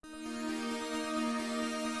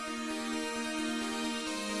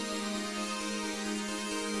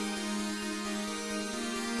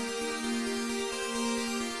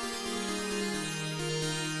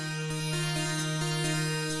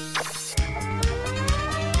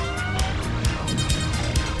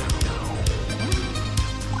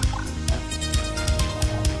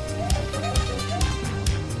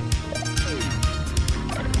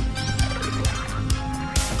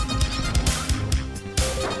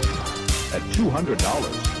At $200, a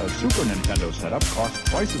Super Nintendo setup costs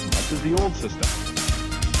twice as much as the old system.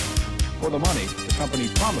 For the money, the company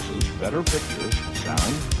promises better pictures,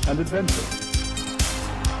 sound, and adventure.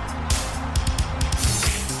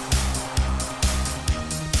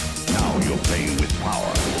 Now you're playing with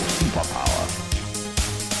power, superpower.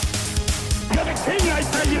 You're the king, I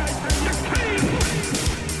tell you! The king!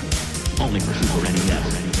 Only for Super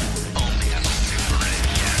NES. Only on Super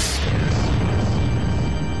NES.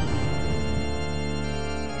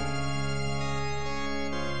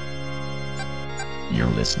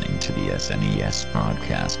 You're listening to the SNES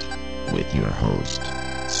podcast with your host,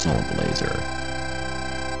 Soul Blazer.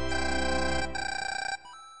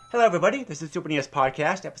 Hello, everybody. This is Super NES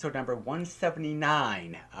Podcast, episode number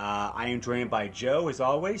 179. I am joined by Joe, as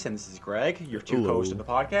always, and this is Greg, your two hosts of the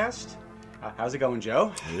podcast. How's it going,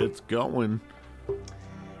 Joe? It's going.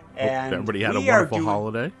 And hope everybody had a wonderful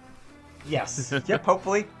holiday. Yes. Yep.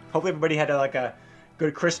 Hopefully everybody had a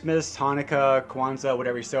good Christmas, Hanukkah, Kwanzaa,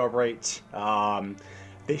 whatever you celebrate.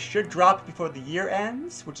 They should drop before the year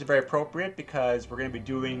ends, which is very appropriate because we're going to be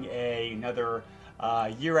doing another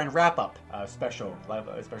year-end wrap-up special, like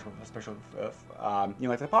the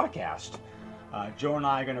podcast. Joe and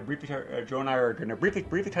I are going to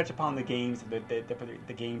briefly touch upon the games,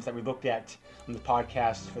 the games that we looked at on the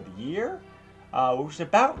podcast for the year, which is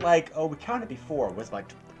about we counted before. It was like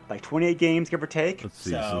 28 games, give or take. Let's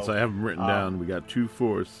see, since I have them written down, we got 2,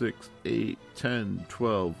 4, 6, 8, 10,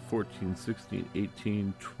 12, 14, 16,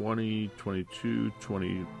 18, 20, 22,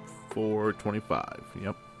 24, 25.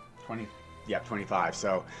 Yep. 25.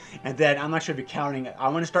 So, and then I'm not sure if you're counting. I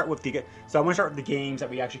want to start with the games that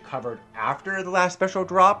we actually covered after the last special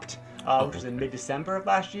dropped, which was in mid-December of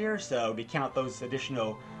last year. So we count those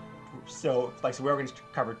additional. So we're going to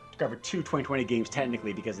cover 2 2020 games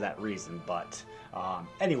technically because of that reason. But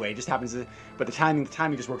anyway, it just happens. But the timing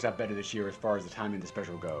just works out better this year as far as the timing of the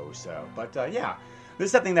special goes. So, but yeah. This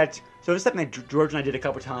is something that George and I did a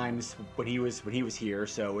couple times when he was here.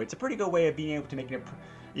 So it's a pretty good way of being able to make it,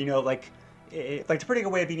 it's a pretty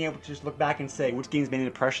good way of being able to just look back and say which games made an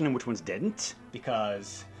impression and which ones didn't.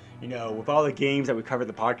 Because, with all the games that we covered in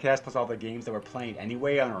the podcast, plus all the games that we're playing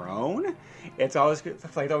anyway on our own, it's always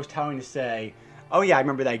telling to say, oh yeah, I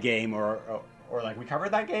remember that game, or we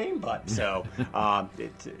covered that game, but so, but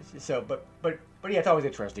yeah, it's always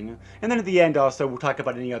interesting. And then at the end, also, we'll talk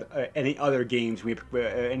about any other games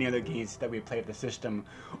that we played with the system,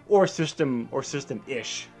 or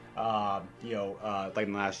system-ish. Like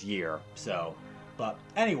in the last year. So, but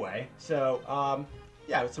anyway, so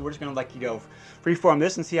yeah, so we're just gonna freeform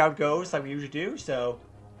this and see how it goes, like we usually do. So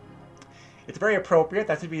it's very appropriate.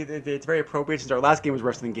 It's very appropriate since our last game was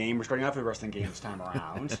wrestling game. We're starting off with a wrestling game this time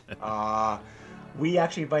around. We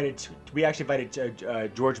actually invited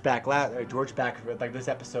George back like this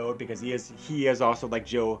episode because he is also like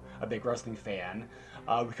Joe a big wrestling fan.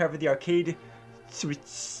 We covered the arcade. We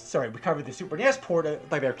covered the Super NES port,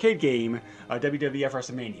 the arcade game, WWF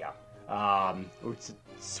WrestleMania,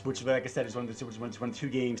 which, like I said, is one of the 2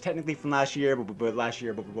 games technically from last year, but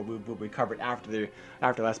we covered after the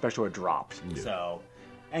last special had dropped. Yeah. So,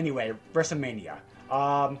 anyway, WrestleMania,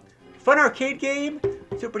 fun arcade game.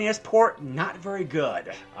 Super NES port, not very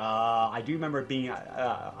good. I do remember being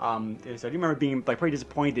pretty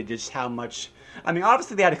disappointed just how much. I mean,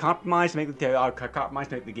 obviously they had to compromise to make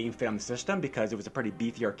the game fit on the system because it was a pretty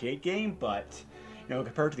beefy arcade game. But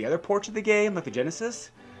compared to the other ports of the game, like the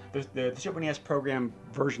Genesis, the Super NES program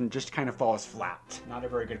version just kind of falls flat. Not a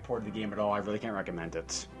very good port of the game at all. I really can't recommend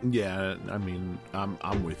it. Yeah, I mean,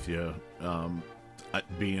 I'm with you.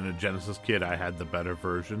 Being a Genesis kid, I had the better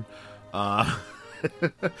version.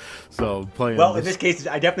 So playing. Well, in this case,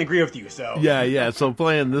 I definitely agree with you. So yeah. So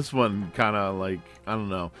playing this one, kind of I don't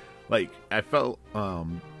know. I felt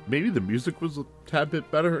maybe the music was a tad bit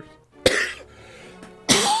better.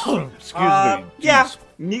 Excuse me. Yeah.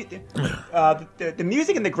 The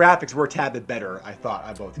music and the graphics were a tad bit better, I thought,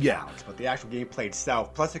 on both counts. But the actual gameplay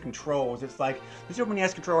itself, plus the controls, it's like the Super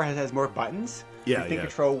NES controller has more buttons. Yeah, I think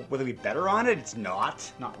control will be better on it. It's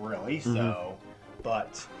not really. Mm-hmm. So,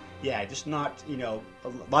 but yeah, just not. A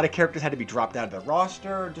lot of characters had to be dropped out of the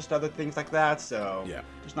roster, just other things like that. So yeah,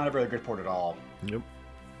 just not a very good port at all. Yep.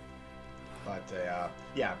 But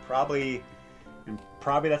yeah, probably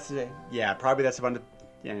that's about it. Yeah, probably that's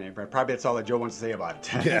all that Joe wants to say about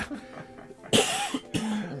it. Yeah.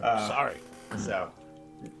 Sorry. So,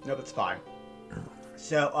 no, that's fine.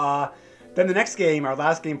 So, then the next game, our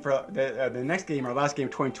last game for the next game, our last game,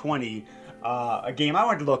 2020, a game I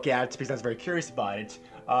wanted to look at because I was very curious about it,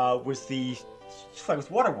 was the just like with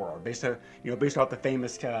Waterworld, based off the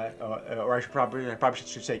famous, or I should probably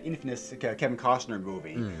should say infamous Kevin Costner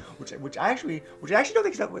movie, which I actually don't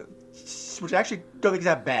think is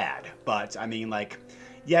that bad. But I mean, like,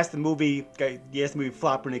 yes, the movie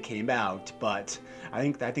flopped when it came out, but I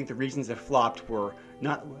think the reasons it flopped were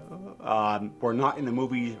not in the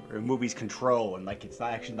movie's control, and like it's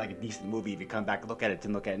not actually like a decent movie if you come back and look at it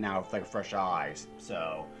now with like fresh eyes.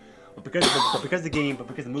 So. But because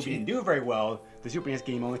the movie didn't do very well, the Super NES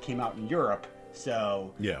game only came out in Europe.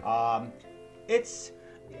 So it's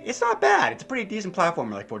not bad. It's a pretty decent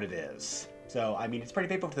platformer, like what it is. So I mean, it's pretty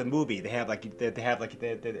faithful to the movie.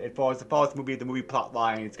 It follows the movie plot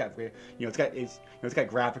line. It's got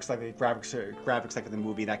graphics like the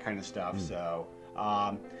movie, that kind of stuff. So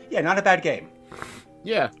not a bad game.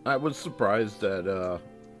 Yeah, I was surprised at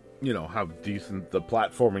how decent the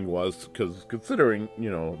platforming was, because considering,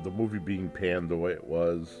 the movie being panned the way it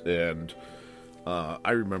was, and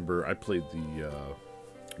I remember I played the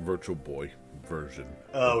Virtual Boy version.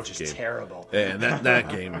 Oh, which is terrible. And that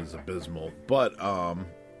game is abysmal. But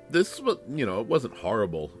this was, it wasn't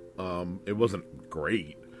horrible. It wasn't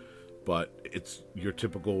great, but it's your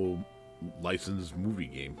typical licensed movie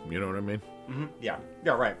game. You know what I mean? Mm-hmm. Yeah,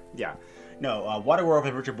 right. Yeah. No, Waterworld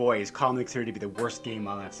with Virtual Boy is commonly considered to be the worst game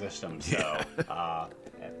on that system. So, the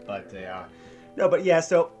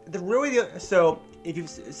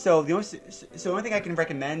only thing I can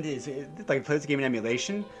recommend is like play this game in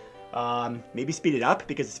emulation. Maybe speed it up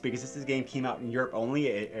because this game came out in Europe only.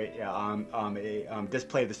 It does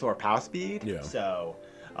play the slower PAL speed. Yeah. So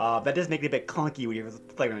that does make it a bit clunky when you're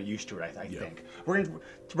like not used to it. I think we're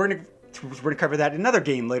gonna cover that in another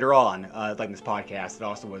game later on, like in this podcast. It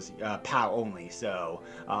also was PAL only. So,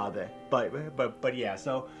 yeah.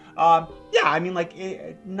 So, I mean, like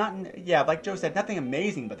like Joe said, nothing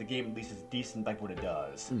amazing, but the game at least is decent, like what it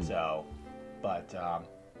does. So,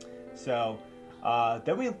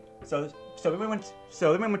 then we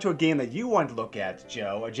went to a game that you wanted to look at,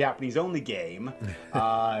 Joe, a Japanese only game,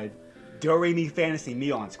 Do-Re-Mi Fantasy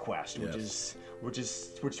Mion's Quest, which is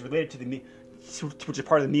related to which is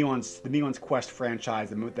part of the Mion's Quest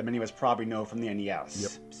franchise that many of us probably know from the NES.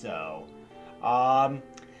 Yep. So,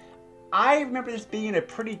 I remember this being a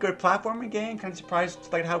pretty good platforming game. Kind of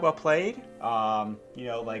surprised like how well played.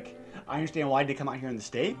 Like I understand why it did come out here in the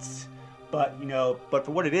States, but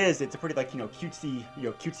for what it is, it's a pretty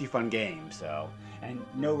cutesy fun game. So, and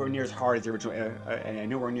nowhere near as hard as the original, and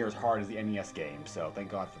nowhere near as hard as the NES game. So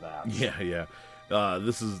thank God for that. Yeah.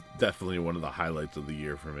 This is definitely one of the highlights of the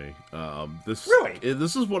year for me. This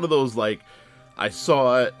is one of those, like, I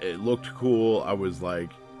saw it looked cool. I was like,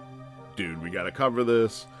 dude, we got to cover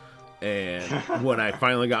this. And when I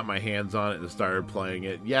finally got my hands on it and started playing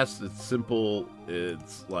it, yes, it's simple.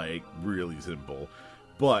 It's like really simple,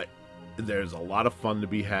 but there's a lot of fun to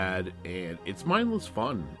be had, and it's mindless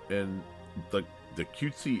fun. And the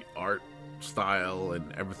cutesy art style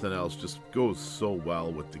and everything else just goes so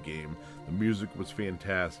well with the game. The music was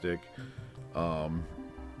fantastic. I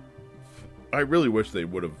really wish they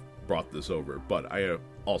would have brought this over, but I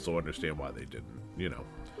also understand why they didn't,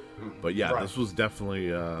 But yeah, right. This was definitely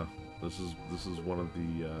this is one of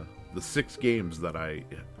the 6 games that I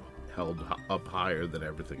held up higher than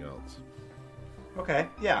everything else. Okay,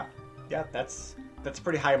 yeah, that's a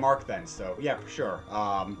pretty high mark then. So yeah, for sure.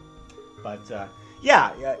 I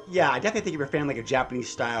definitely think if you're a fan like a Japanese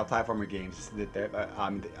style platformer games, this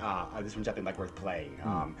one's definitely like worth playing.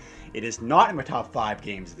 It is not in my top 5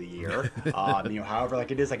 games of the year. However, like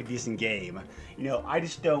it is like a decent game. I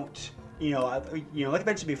just don't. Like I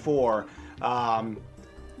mentioned before.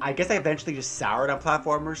 I guess I eventually just soured on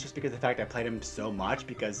platformers just because of the fact I played them so much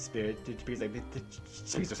because there's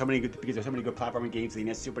so many good platforming games in the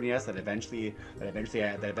NES, Super NES that eventually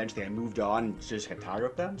I moved on and just got tired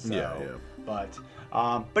of them. So, yeah. But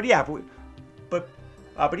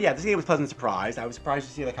this game was a pleasant surprise. I was surprised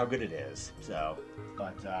to see like how good it is. So,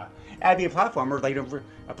 and being a platformer, like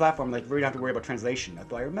a platform like really don't have to worry about translation. That's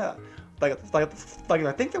why I remember. Like I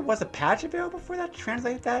think there was a patch available for that to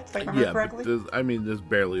translate that, if I remember correctly. There's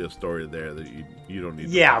barely a story there that you don't need.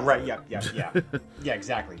 Yeah, right. Yeah,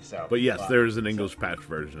 exactly. So, but yes, there's an English patch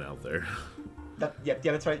version out there.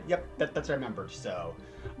 That's right. Yep, that's what I remembered. So,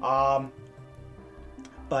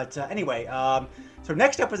 anyway, so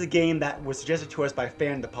next up was a game that was suggested to us by a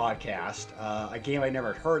fan of the podcast, a game I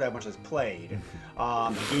never heard of, much as played,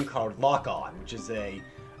 a game called Lock On, which is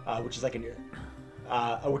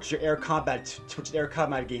your air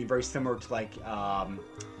combat game, very similar to like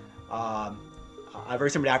very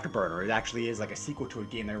similar to Afterburner. It actually is like a sequel to a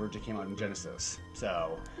game that originally came out in Genesis.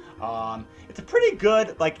 So it's a pretty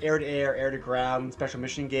good like air-to-air, air-to-ground special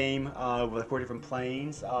mission game with like 4 different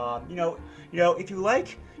planes. If you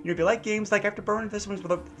like games like Afterburner, this game's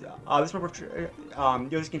I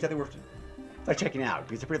think worth like checking out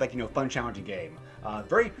because it's a pretty fun, challenging game.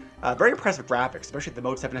 Very impressive graphics, especially the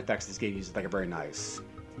Mode 7 effects this game uses. Like, are very nice.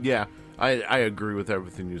 Yeah, I agree with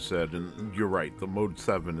everything you said, and you're right. The Mode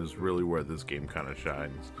 7 is really where this game kind of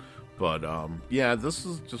shines. But yeah, this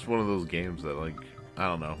is just one of those games that, like, I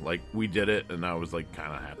don't know, like we did it, and I was like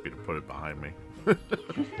kind of happy to put it behind me.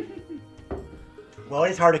 Well,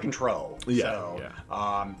 it's hard to control. Yeah, so,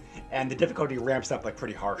 yeah. And the difficulty ramps up like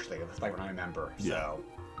pretty harshly. That's like what I remember. Yeah. So.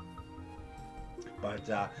 But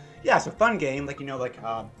yeah, it's a fun game.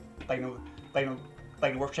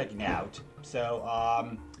 Worth checking out.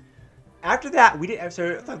 So after that, we didn't.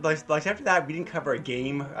 So after that, we didn't cover a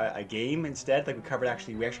game. Instead, we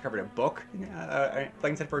actually covered a book.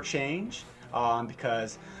 Instead for a change,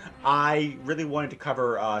 because I really wanted to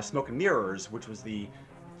cover Smoke and Mirrors, which was the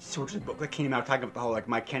book that came out talking about the whole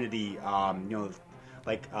Mike Kennedy, Atari.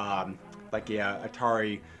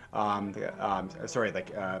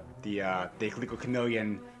 The Illegal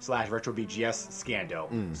Chameleon / Retro VGS scandal.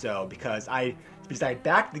 So because I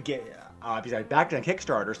backed the game, because I backed it on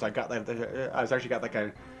Kickstarter, so I actually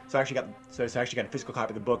got a physical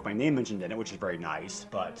copy of the book, my name mentioned in it, which is very nice.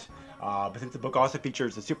 But since the book also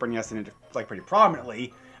features the Super NES in it pretty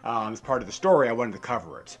prominently as part of the story, I wanted to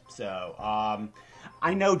cover it. So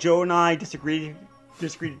I know Joe and I disagreed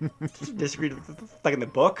like in the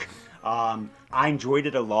book. I enjoyed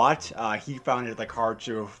it a lot. He found it hard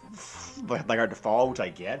to follow, which I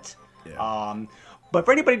get. Yeah. But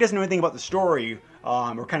for anybody who doesn't know anything about the story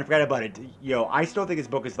or kind of forgot about it, I still think this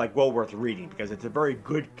book is well worth reading because it's a very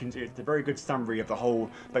good summary of the whole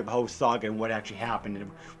saga and what actually happened, and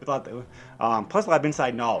with plus a lot of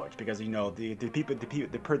inside knowledge because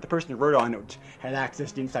the person who wrote on it had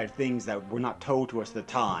access to inside things that were not told to us at the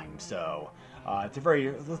time. So. It's a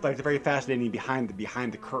very fascinating behind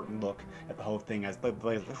the curtain look at the whole thing as the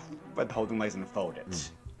whole thing lies unfolded.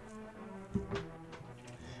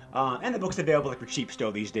 And the book's available for cheap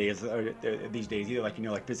still these days. Either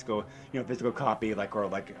physical copy or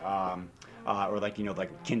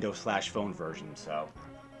Kindle / phone version. So,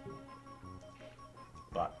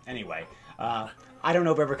 but anyway, I don't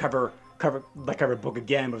know if I ever cover a book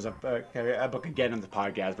again. It was a book again on the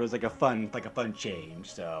podcast, but it was a fun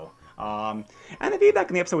change. So. And the feedback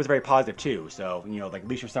in the episode was very positive too. So at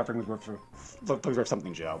least your suffering was worth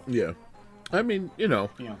something, Joe. Yeah, I mean,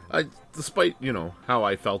 despite how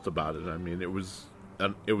I felt about it, I mean, it was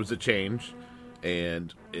a change,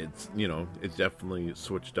 and it's it definitely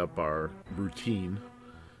switched up our routine.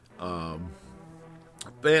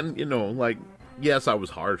 Then yes, I was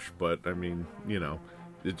harsh, but I mean,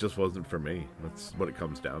 it just wasn't for me. That's what it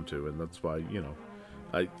comes down to, and that's why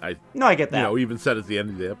I get that. Even said at the end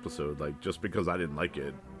of the episode, just because I didn't like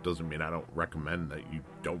it doesn't mean I don't recommend that you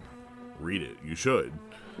don't read it. You should.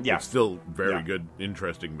 Yeah. It's still very good,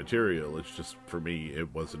 interesting material. It's just, for me,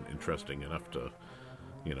 it wasn't interesting enough to,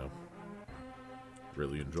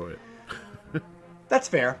 really enjoy it. That's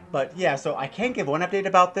fair. But yeah, so I can give one update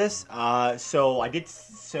about this.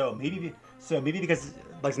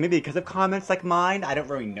 Maybe because of comments like mine, I don't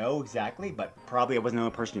really know exactly, but probably I wasn't the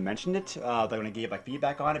only person who mentioned it. When I gave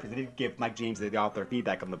feedback on it, because I did give Mike James, the author,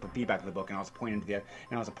 feedback on the book, and I was pointing him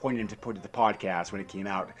to put it to the podcast when it came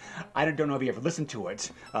out. I don't know if he ever listened to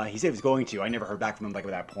it. He said he was going to. I never heard back from him at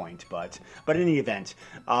that point. But in any event,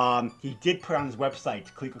 he did put on his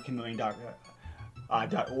website,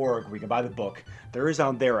 ClecoChameleon.org, where you can buy the book. There is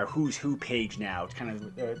on there a who's who page now. It's kind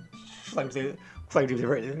of a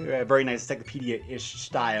very nice encyclopedia-ish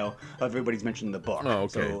style of everybody's mentioned in the book. Oh,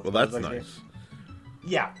 okay. So, well, that's nice.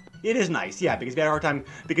 Yeah, it is nice. Yeah, because we had a hard time.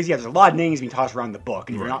 Because there's a lot of names being tossed around in the book,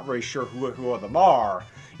 and if you're not really sure who all of them are,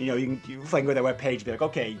 you can go to that web page and be like,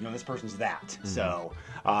 okay, this person's that. Mm-hmm. So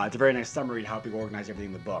it's a very nice summary of how people organize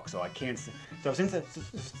everything in the book. So I can't. So since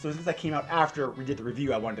that came out after we did the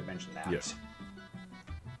review, I wanted to mention that. Yes.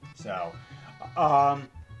 So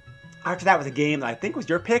after that was a game that I think was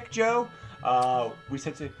your pick, Joe. We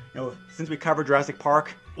said since we covered Jurassic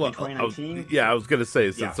Park in 2019. I was gonna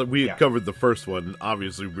say since we had covered the first one,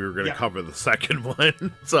 obviously we were gonna cover the second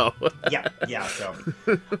one. So So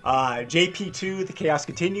JP2: The Chaos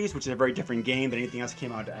Continues, which is a very different game than anything else that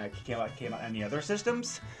came out on any other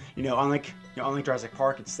systems. Unlike Jurassic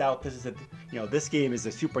Park itself, this game is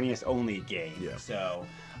a Super NES only game. Yeah. So.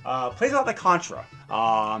 Plays a lot like Contra,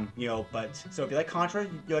 but so if you like Contra,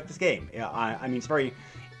 you like this game. I mean, it's very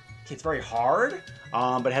it's very hard,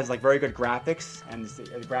 but it has like very good graphics and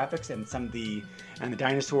some of the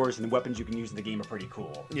dinosaurs and the weapons you can use in the game are pretty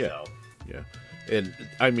cool. Yeah, So. yeah, and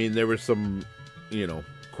I mean there were some,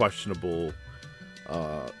 questionable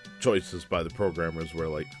choices by the programmers where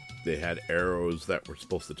like they had arrows that were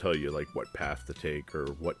supposed to tell you like what path to take or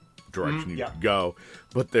what direction you could go,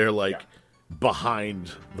 but they're like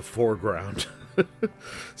behind the foreground.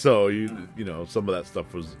 So some of that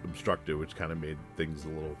stuff was obstructive, which kind of made things a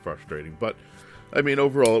little frustrating. But I mean,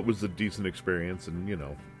 overall, it was a decent experience, and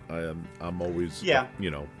I'm always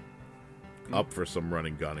up for some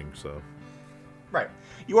running gunning. So right,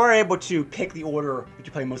 you are able to pick the order that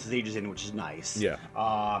you play most of the stages in, which is nice. Yeah.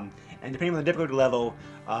 And depending on the difficulty level,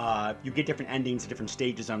 you get different endings to different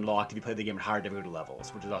stages unlocked if you play the game at higher difficulty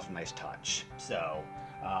levels, which is also a nice touch. So,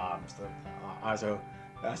 so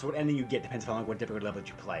what ending you get depends on what difficulty level that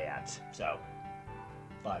you play at. So,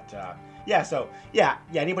 but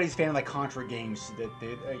anybody's a fan of like Contra games, this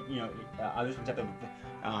one's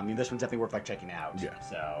definitely worth like checking out. Yeah.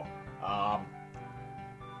 So,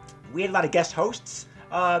 we had a lot of guest hosts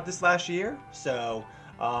this last year. So,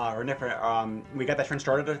 we got that trend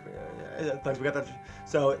started.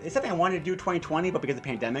 So it's something I wanted to do 2020, but because of the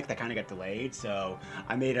pandemic, that kind of got delayed. So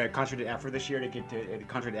I made a concentrated effort this year to get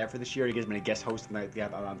as many guest hosts on the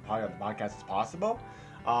podcast as possible.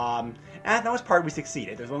 And that was part we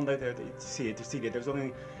succeeded. There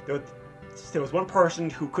was one person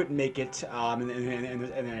who couldn't make it, and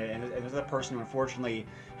there's another person who unfortunately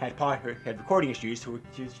had recording issues, who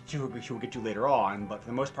we'll get to later on. But for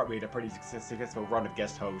the most part, we had a pretty successful run of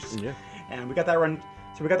guest hosts. Yeah. And we got that run.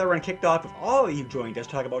 So we got that run kicked off with all of you joined us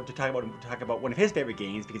to talk about one of his favorite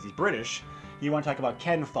games because he's British. You want to talk about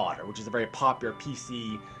Cannon Fodder, which is a very popular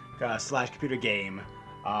PC / computer game,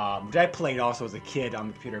 which I played also as a kid on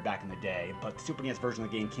the computer back in the day. But the Super NES version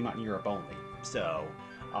of the game came out in Europe only. So.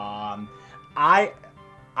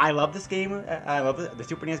 I love this game. I love the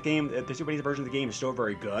Super NES game. The Super NES version of the game is still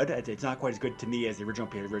very good. It's not quite as good to me as the original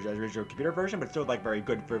computer version, but it's still like very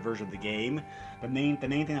good for a version of the game. The main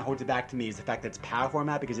thing that holds it back to me is the fact that it's PAL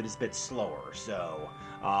format because it is a bit slower. So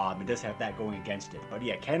it does have that going against it. But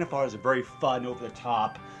yeah, Cannon Fodder is a very fun, over the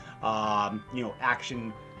top,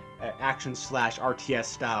 action / RTS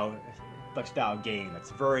style game.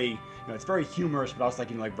 It's very it's very humorous, but also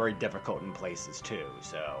like very difficult in places too.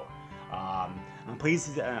 So. I'm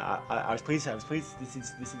pleased. I was pleased. This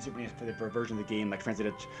is Super NES for the version of the game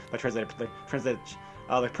translated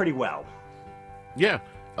pretty well. Yeah.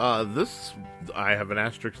 This I have an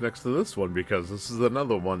asterisk next to this one because this is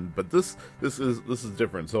another one, but this is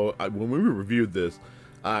different. So when we reviewed this,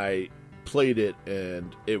 I played it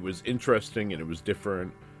and it was interesting and it was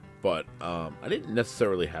different, but I didn't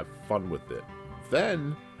necessarily have fun with it.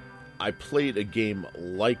 Then I played a game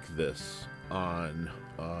like this on.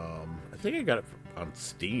 I think I got it on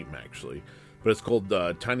Steam actually, but it's called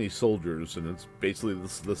Tiny Soldiers, and it's basically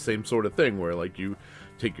the same sort of thing where like you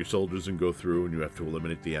take your soldiers and go through, and you have to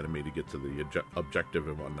eliminate the enemy to get to the objective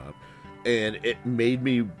and whatnot. And it made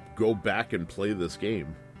me go back and play this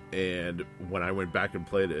game. And when I went back and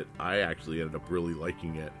played it, I actually ended up really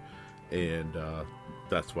liking it, and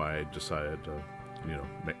that's why I decided to,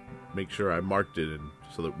 make sure I marked it and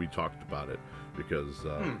so that we talked about it. Because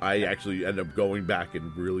I actually ended up going back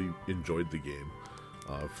and really enjoyed the game.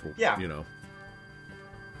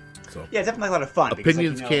 So yeah, it's definitely a lot of fun.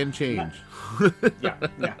 Opinions can change. Yeah.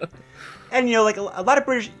 And like a lot of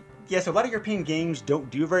British, so a lot of European games don't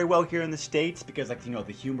do very well here in the States because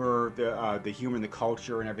the humor, the humor and the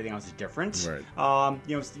culture and everything else is different. Right. On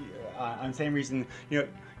the same reason, it's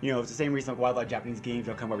the same reason why a lot of Japanese games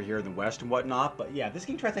don't come over here in the West and whatnot. But yeah, this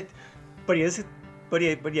game translates. This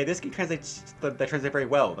game translates very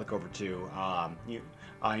well, like over to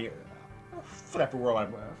for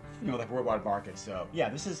worldwide markets. So yeah,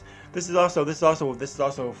 this is also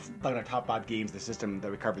like our top 5 games of the system that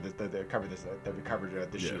we covered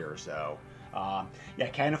this year. So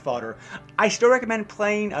Cannon Fodder. I still recommend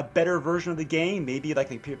playing a better version of the game, maybe like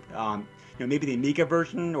maybe the Amiga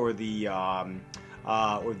version or the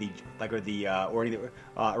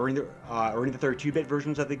 32-bit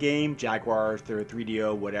versions of the game, Jaguar,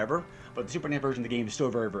 3DO, whatever. But the Super NES version of the game is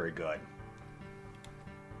still very, very good.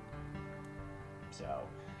 So,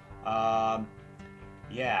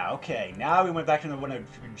 okay. Now we went back to one of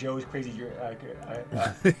Joe's crazy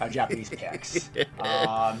Japanese picks.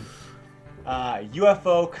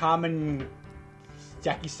 UFO Common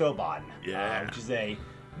Yakisoban,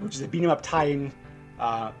 which is a beat 'em up tie-in.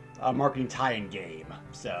 A marketing tie-in game.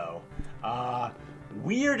 So,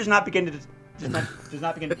 weird does not begin to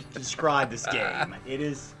describe this game. It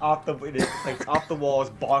is off the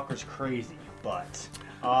walls, bonkers crazy. But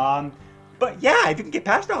But yeah, if you can get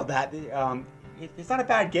past all that, it's not a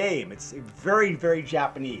bad game. It's very, very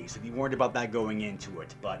Japanese. If you worried about that going into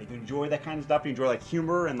it, but if you enjoy that kind of stuff, you enjoy like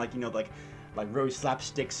humor and like like really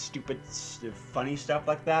slapstick, stupid, funny stuff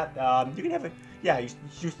like that, you can have a you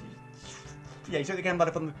certainly can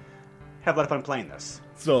have a lot of fun playing this.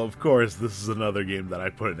 So, of course, this is another game that I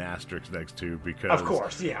put an asterisk next to because of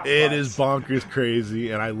course, yeah, it is bonkers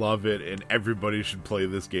crazy, and I love it, and everybody should play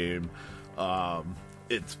this game.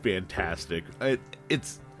 It's fantastic.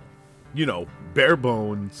 It's bare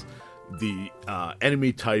bones. The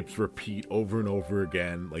enemy types repeat over and over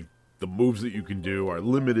again. Like, the moves that you can do are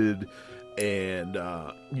limited, and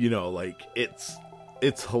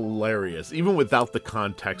it's hilarious. Even without the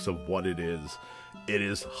context of what it is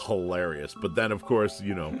hilarious. But then, of course,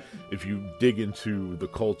 if you dig into the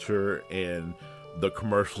culture and the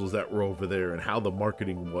commercials that were over there and how the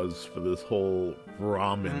marketing was for this whole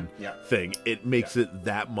ramen thing, it makes it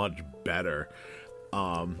that much better.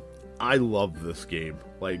 I love this game.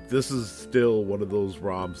 Like, this is still one of those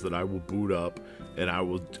ROMs that I will boot up and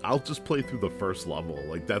I'll just play through the first level.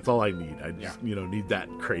 Like, that's all I need. I just need that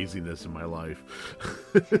craziness in my life.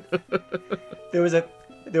 There was a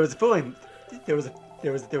full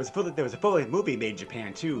movie made in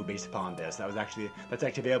Japan too, based upon this. That's actually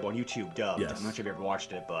available on YouTube dubbed. Yes. I'm not sure if you ever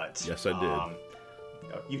watched it, but yes, I did.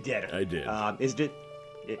 You did. I did.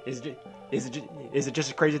 Is it just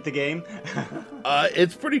as crazy as the game?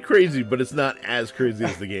 It's pretty crazy, but it's not as crazy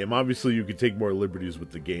as the game. Obviously, you could take more liberties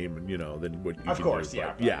with the game, than what you of can course, do.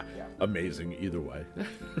 Yeah, yeah, amazing either way.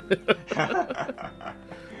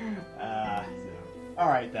 All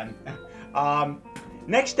right then.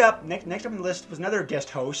 Next up on the list was another guest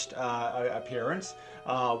host appearance.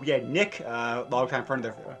 We had Nick, longtime friend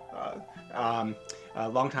of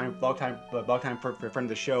longtime friend of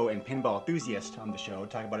the show and pinball enthusiast on the show.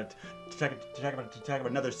 Talk about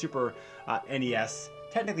another Super NES,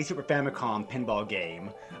 technically Super Famicom pinball game,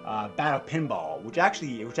 Battle Pinball, which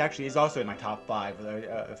actually is also in my top 5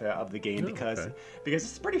 of the game because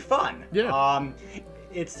it's pretty fun. Yeah.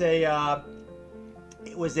 It's a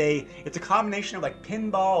combination of like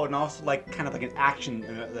pinball and also like kind of like an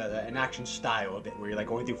action style of it, where you're like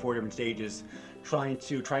going through 4 different stages, trying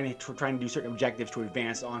to do certain objectives to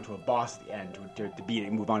advance onto a boss at the end to beat it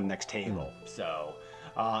and move on to the next table. So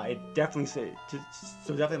it definitely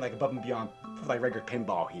like above and beyond like regular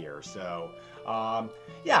pinball here. So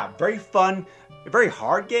very fun, a very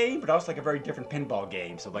hard game, but also like a very different pinball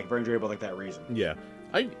game. So like very enjoyable like that reason. Yeah,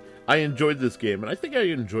 I enjoyed this game, and I think I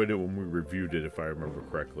enjoyed it when we reviewed it, if I remember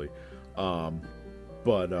correctly.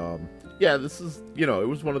 This is, it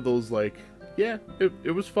was one of those, like,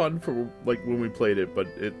 it was fun for, like, when we played it, but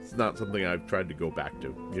it's not something I've tried to go back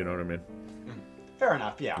to, you know what I mean? Fair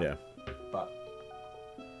enough, yeah.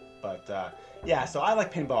 Yeah. So I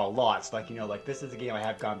like pinball a lot. So, like, this is a game I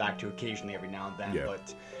have gone back to occasionally every now and then, yeah.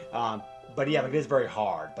 But yeah, like, it is very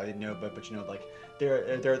hard. But like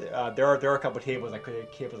there are a couple of tables I could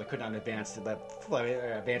not advance past, but a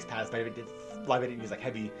lot of it use like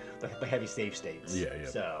heavy save states. Yeah.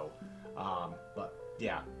 So,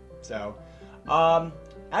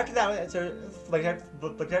 after that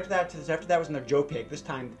was another Joe pick. This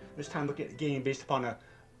time looking at a game based upon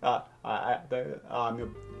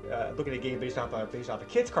looking at a game based off a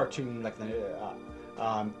kids cartoon like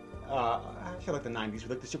I feel like the 90s. We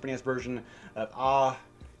looked at the Super NES version of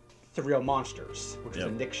Surreal Monsters, which was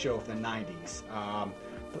a Nick show from the 90s.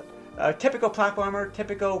 Typical platformer,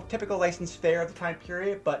 typical licensed fare of the time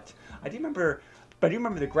period, but I do remember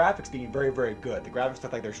the graphics being very, very good. The graphics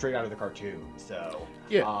look like they're straight out of the cartoon. So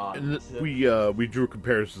we drew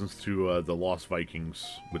comparisons to the Lost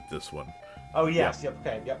Vikings with this one. Oh yes, yep,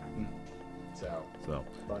 okay, yep.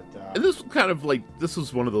 And this kind of like, this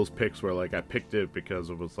was one of those picks where like I picked it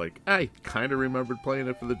because it was like I kind of remembered playing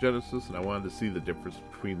it for the Genesis, and I wanted to see the difference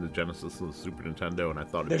between the Genesis and the Super Nintendo, and I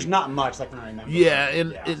thought there's not much like when I remember.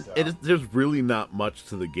 There's really not much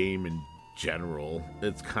to the game in general.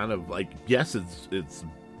 It's kind of like, yes, it's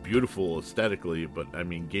beautiful aesthetically, but I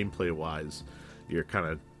mean gameplay wise, you're kind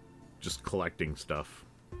of just collecting stuff.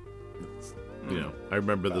 I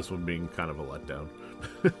remember this one being kind of a letdown.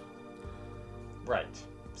 Right.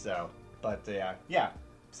 So, but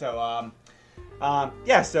So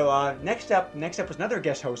next up was another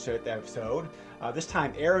guest host at the episode. This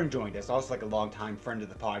time Aaron joined us, also like a longtime friend of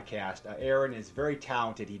the podcast. Aaron is very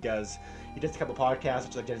talented. He does a couple podcasts,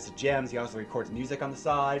 which like Genesis Gems. He also records music on the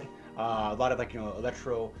side. A lot of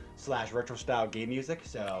electro/retro style game music.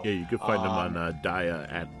 So yeah, you can find him on Dia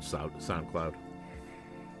at SoundCloud.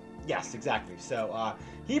 Yes, exactly. So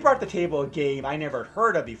he brought to the table a game I never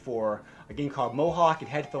heard of before, a game called Mohawk and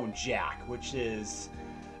Headphone Jack, which is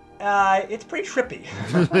It's pretty trippy.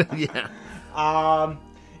 Yeah.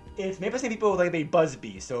 It's made by some people like they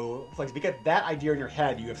Buzzbee, so like if you get that idea in your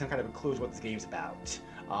head, you have some kind of a clue what this game's about.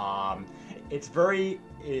 It's very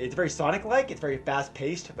Sonic-like. It's very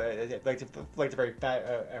fast-paced, but it's a very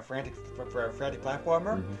frantic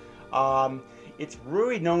platformer. Mm-hmm. It's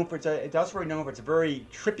really known for it's also really known for its very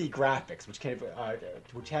trippy graphics,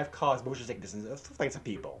 which have caused motion sickness in some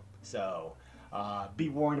people. So. Be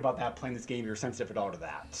warned about that playing this game. You're sensitive at all to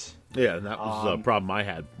that. Yeah, and that was a problem I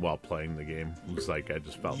had while playing the game. It was like I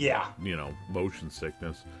just felt, motion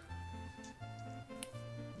sickness.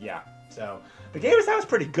 Yeah. So the game sounds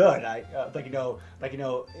pretty good.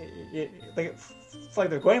 It's like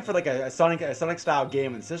they're going for like a Sonic style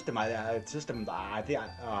game and system. I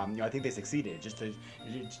think they succeeded. Just the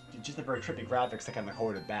very trippy graphics that kind of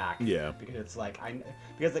hold it back. Yeah. Because it's like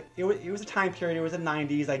it was a time period. It was the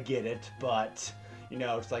 '90s. I get it, but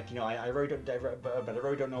it's like I really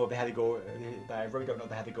don't know if they had to go. I really don't know if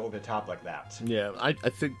they had to go over the top like that. Yeah, I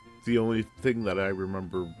think the only thing that I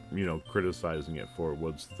remember criticizing it for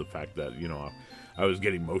was the fact that I was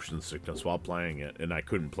getting motion sickness while playing it, and I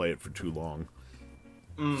couldn't play it for too long.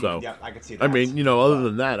 So yeah, I could see that. I mean, other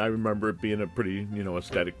than that, I remember it being a pretty,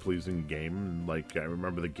 aesthetic pleasing game. And, like, I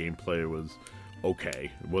remember the gameplay was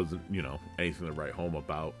okay. It wasn't, anything to write home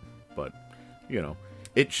about. But,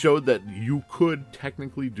 it showed that you could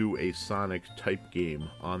technically do a Sonic type game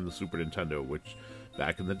on the Super Nintendo, which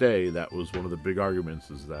back in the day, that was one of the big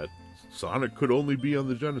arguments, is that Sonic could only be on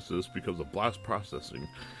the Genesis because of blast processing.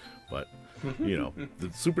 But,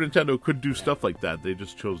 the Super Nintendo could do stuff like that. They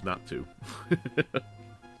just chose not to.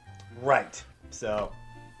 Right. So,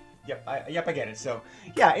 I get it. So,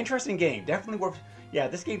 yeah, interesting game. Definitely worth. Yeah,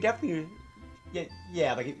 this game definitely.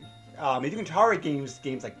 Yeah. Like, if you can tolerate games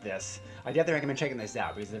like this, I definitely recommend checking this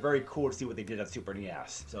out because it's very cool to see what they did on Super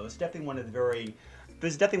NES. So it's definitely one of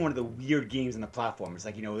the weird games in the platform. It's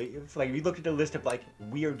like if you look at the list of like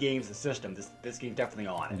weird games in the system, this game's definitely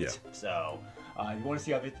on it. Yeah. So. You want to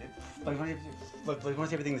see everything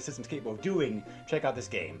the system's capable of doing? Check out this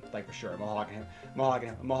game, like for sure. Mohawk and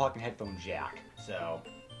headphone jack. So,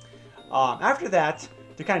 after that,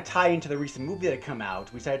 to kind of tie into the recent movie that had come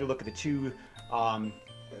out, we decided to look at the two. We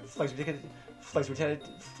decided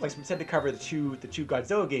to cover the two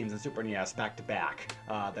Godzilla games on Super NES back to back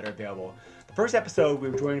that are available. The first episode, we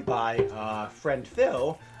were joined by friend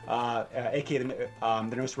Phil, aka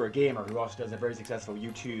the No Swear Gamer, who also does a very successful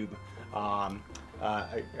YouTube. A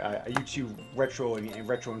YouTube retro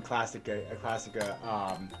and classic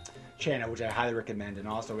channel, which I highly recommend, and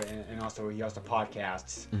also he also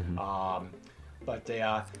podcasts. Mm-hmm.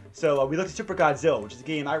 So we looked at Super Godzilla, which is a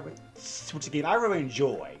game I really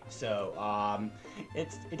enjoy. So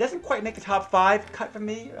it doesn't quite make the top 5 cut for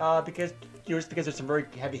me because there's some very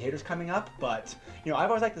heavy hitters coming up. But I've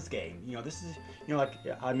always liked this game. This is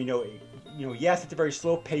yes, it's a very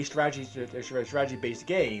slow-paced strategy-based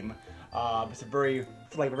game. It's a very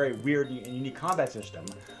weird and unique combat system,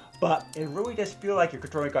 but it really does feel like you're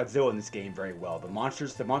controlling Godzilla in this game very well. The monster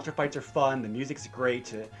fights are fun. The music's great.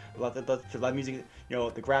 The music,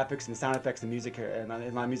 the graphics and the sound effects, the music and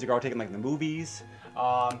the music are all taken like in the movies.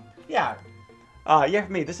 For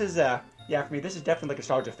me, this is definitely like a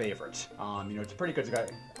nostalgia favorite. It's a pretty good.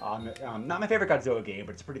 Not my favorite Godzilla game,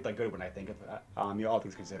 but it's a pretty good one, I think. All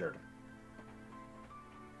things considered.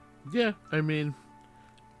 Yeah, I mean.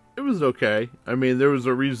 It was okay. I mean, there was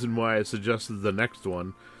a reason why I suggested the next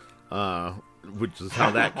one, which is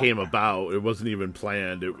how that came about. It wasn't even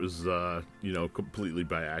planned. It was, completely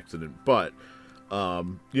by accident. But,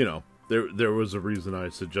 there was a reason I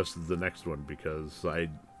suggested the next one because I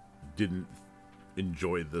didn't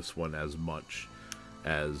enjoy this one as much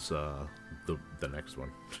as the next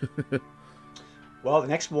one. Well, the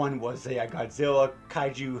next one was a Godzilla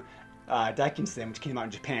Kaiju Daikin-sen, which came out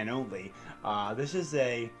in Japan only. This is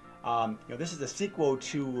a sequel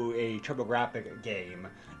to a TurboGrafx game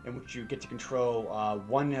in which you get to control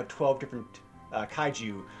one of 12 different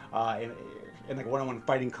kaiju in like a one-on-one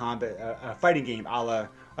fighting game a la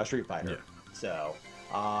Street Fighter. Yeah. So,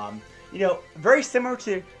 very similar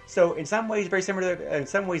to. So in some ways, very similar to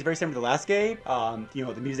the last game.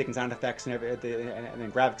 The music and sound effects and everything, and the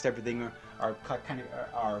graphics, everything are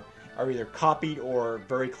either copied or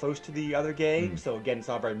very close to the other game. So again, it's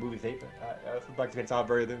all very movie faithful. It's all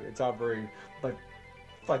very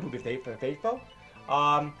movie faithful.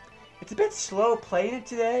 It's a bit slow playing it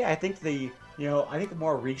today. I think the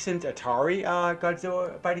more recent Atari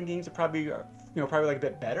Godzilla fighting games are probably like a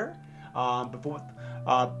bit better. But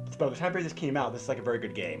by the time this came out, this is like a very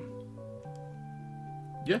good game.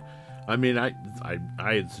 Yeah. I mean, I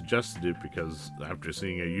had suggested it because after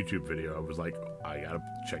seeing a YouTube video, I was like, I gotta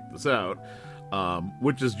check this out.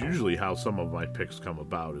 Which is usually how some of my picks come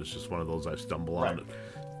about. It's just one of those I stumble on,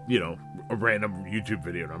 a random YouTube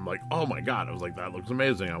video, and I'm like, oh my god! I was like, that looks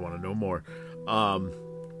amazing. I want to know more.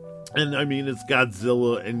 And I mean, it's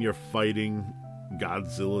Godzilla, and you're fighting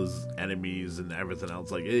Godzilla's enemies and everything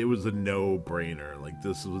else. Like, it was a no-brainer. Like,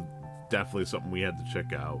 this was definitely something we had to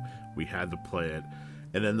check out. We had to play it,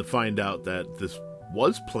 and then to find out that this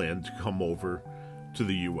was planned to come over to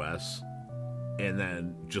the U.S. and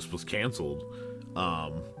then just was canceled,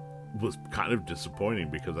 was kind of disappointing,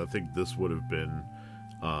 because I think this would have been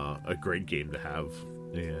a great game to have,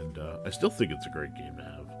 and I still think it's a great game to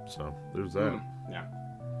have. So there's that.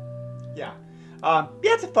 Yeah,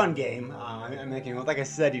 it's a fun game. I'm thinking, like I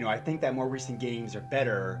said, I think that more recent games are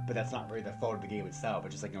better, but that's not really the fault of the game itself.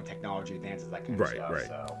 It's just like technology advances, that kind of stuff. Right.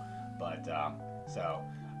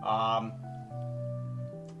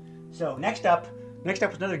 So next up was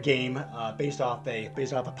another game based off a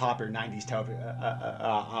popular '90s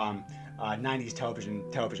television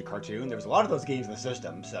cartoon. There was a lot of those games in the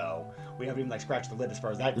system, so we haven't even scratched the lid as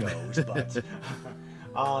far as that goes. But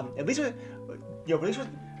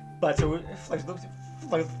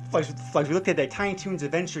we looked at the Tiny Toons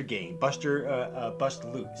adventure game, Bust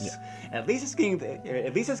Loose. Yeah. And at least this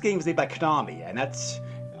game was made by Konami, and that's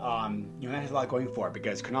that has a lot going for it,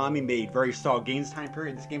 because Konami made very solid games this time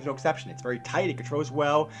period. This game's no exception. It's very tight. It controls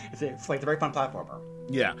well. It's a very fun platformer.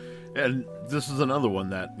 Yeah, and this is another one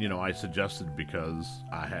that I suggested because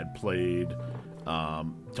I had played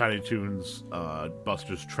Tiny Toons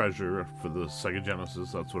Buster's Treasure for the Sega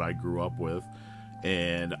Genesis. That's what I grew up with,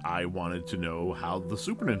 and I wanted to know how the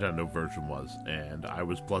Super Nintendo version was, and I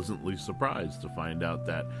was pleasantly surprised to find out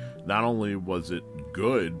that not only was it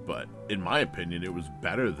good, but in my opinion it was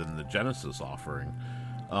better than the Genesis offering.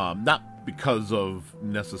 Not because of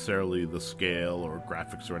necessarily the scale or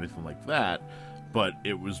graphics or anything like that, but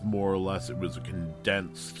it was more or less, it was a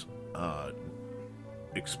condensed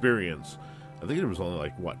experience. I think it was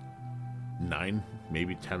only 9,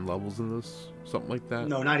 maybe 10 levels in this, something like that.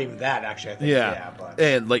 No, not even that, actually. I think. Yeah, but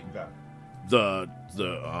and the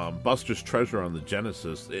Buster's Treasure on the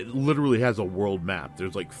Genesis, it literally has a world map.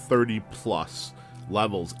 There's 30 plus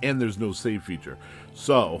levels, and there's no save feature.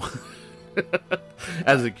 So,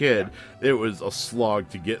 as a kid, it was a slog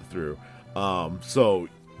to get through. So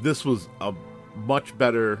this was a much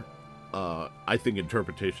better, I think,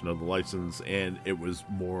 interpretation of the license, and it was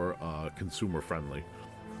more consumer friendly.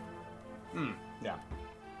 Yeah.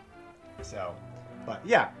 So, but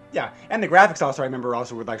yeah, and the graphics also, I remember, were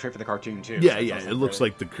straight for the cartoon too. Yeah, so it looks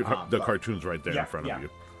like the cartoon's right there in front of you.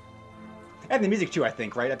 And the music too, I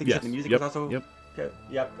think, right? I think the music is also. Yep.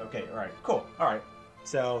 Yep. Okay. All right. Cool. All right.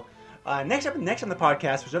 So, next on the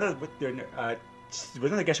podcast was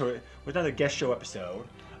another guest show episode.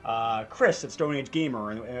 Chris at Stone Age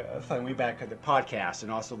Gamer, and way back at the podcast,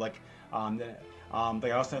 and also they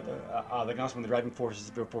also one of the driving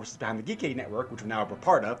forces behind the Geek Aid Network, which we're now a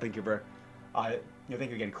part of. Thank you thank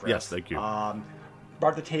you again, Chris. Yes, thank you. Brought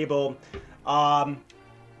to the table. Not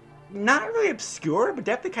really obscure, but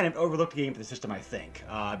definitely kind of overlooked game for the system, I think,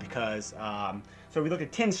 because so we looked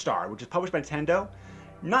at Tin Star, which is published by Nintendo.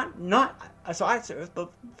 I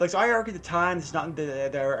argue at the time this is not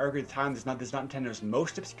Nintendo's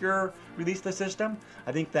most obscure release of the system.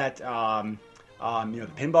 I think that the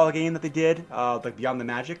pinball game that they did, Beyond the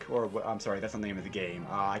Magic, or I'm sorry, that's not the name of the game.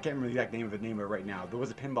 I can't remember the exact name of it right now. There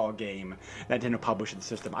was a pinball game that Nintendo published in the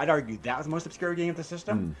system. I'd argue that was the most obscure game of the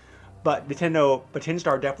system. But Tin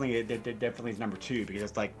Star definitely is number 2,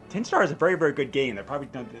 because Tin Star is a very, very good game. They're probably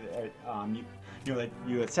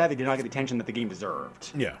sadly did not get the attention that the game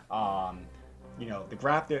deserved. Yeah. The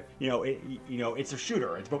graphic, it's a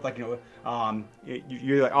shooter. It's both you're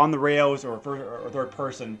on the rails or third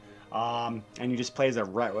person, and you just play as a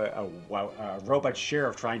robot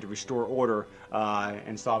sheriff trying to restore order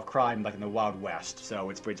and solve crime in the Wild West. So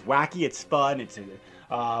it's wacky, it's fun,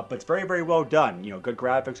 but it's very, very well done. Good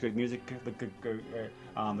graphics, good music, good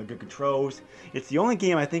controls. It's the only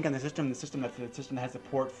game I think on the system that has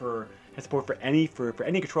support for any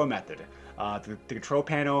control method. The control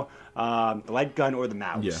panel, the light gun, or the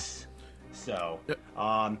mouse. Yeah. So,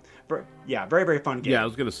 very, very fun game. Yeah, I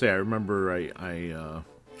was gonna say, I remember I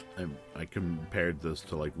compared this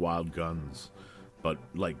to Wild Guns, but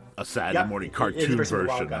a Saturday morning cartoon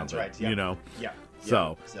version Guns, of it. Right. Yep. Yeah.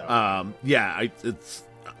 So,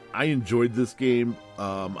 I enjoyed this game.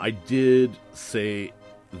 I did say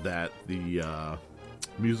that the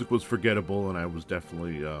music was forgettable, and I was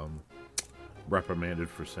definitely reprimanded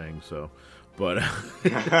for saying so. But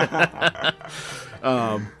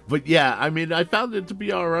but yeah, I mean, I found it to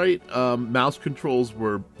be all right. Mouse controls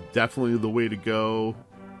were definitely the way to go.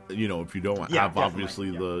 You know, if you don't have obviously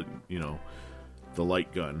the the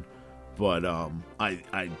light gun. But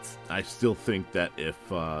I still think that if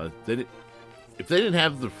they didn't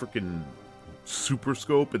have the freaking super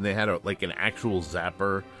scope and they had an actual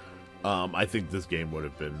zapper, I think this game would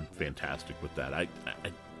have been fantastic with that. I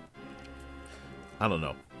don't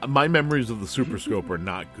know. My memories of the super scope are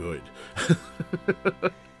not good.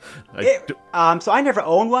 So I never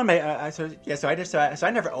owned one. But, I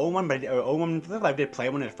never owned one, but I owned one. I did play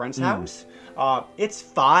one at a friend's house. It's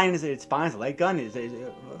fine. It's fine as a light gun. It's not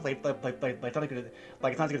as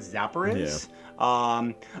good as zapper is.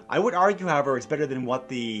 Yeah. I would argue, however, it's better than what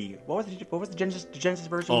was the Genesis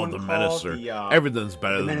version? Oh, the Menacer. Everything's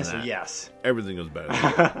better than that. Yes, everything is better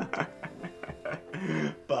than that.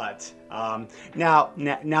 But now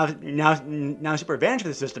Super Advantage for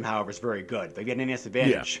the system, however, is very good. They get an NES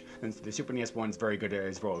Advantage, and the Super NES one's very good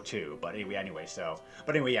as well too. But anyway,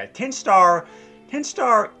 yeah, 10 star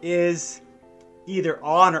is either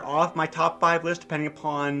on or off my top 5 list, depending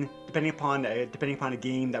upon a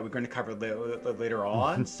game that we're going to cover later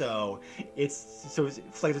on. So it's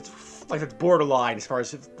borderline as far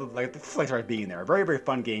as being there. A very, very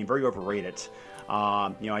fun game, very overrated.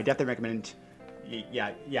 I definitely recommend.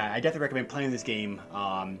 I definitely recommend playing this game.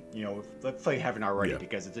 If you haven't already,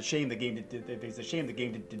 because it's a shame the game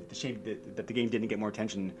didn't get more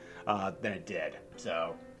attention than it did.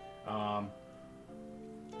 So,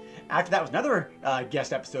 after that was another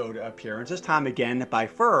guest episode appearance. This time again by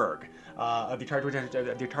Ferg of the Atari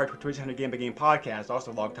 2600 Game by Game podcast,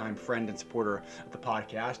 also a longtime friend and supporter of the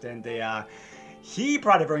podcast, and he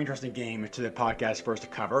brought a very interesting game to the podcast for us to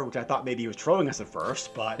cover, which I thought maybe he was trolling us at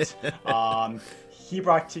first, but he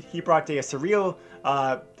brought a surreal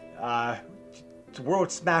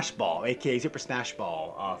World Smash Ball, aka Super Smash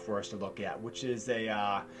Ball, for us to look at, which is it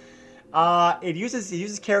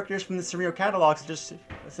uses characters from the surreal catalog,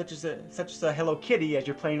 such as a Hello Kitty, as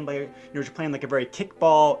you're playing like a very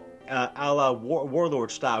kickball a la Warlord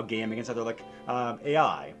style game against other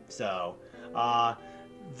AI. So.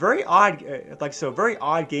 Very odd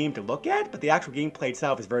game to look at, but the actual gameplay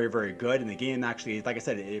itself is very, very good, and the game actually, like I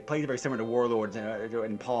said, it plays very similar to Warlords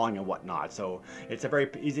and Pong and whatnot. So it's a very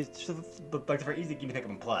easy game to pick up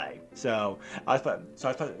and play. So I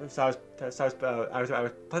was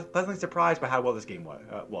pleasantly surprised by how well this game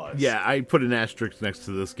was. Yeah, I put an asterisk next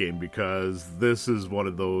to this game because this is one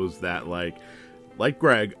of those that like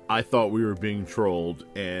Greg, I thought we were being trolled,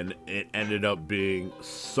 and it ended up being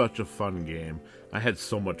such a fun game. I had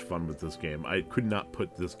so much fun with this game. I could not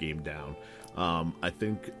put this game down. I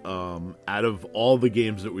think out of all the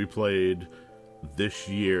games that we played this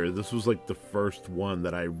year, this was like the first one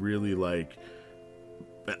that I really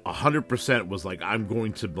 100% was like, I'm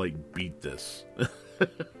going to beat this.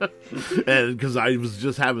 And because I was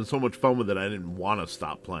just having so much fun with it, I didn't want to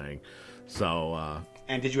stop playing. So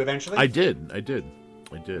and did you eventually? I did.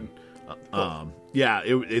 Cool. Yeah,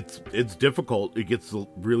 it's difficult. It gets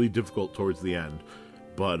really difficult towards the end,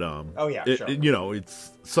 but sure.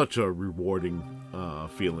 It's such a rewarding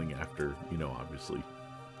feeling after obviously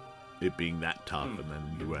it being that tough, and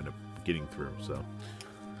then you end up getting through. So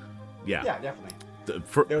yeah, definitely.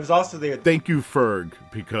 There was also the thank you Ferg,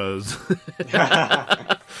 because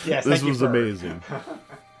yes, this was amazing.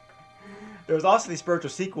 There was also the spiritual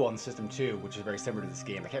sequel in the system too, which is very similar to this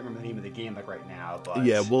game. I can't remember the name of the game right now, but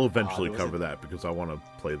yeah, we'll eventually cover that because I want to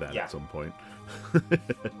play that at some point.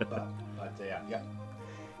 Yeah.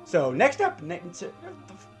 So next up was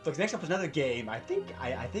another game. I think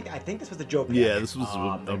this was the Joe pick. Yeah, this was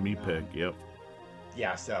a me pick. Yep.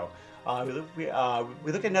 Yeah. So we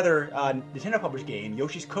looked at another Nintendo published game,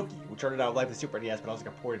 Yoshi's Cookie, which started out like the Super NES, but also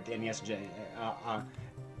got ported to NES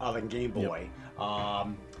and Game Boy. Yep.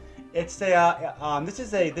 It's this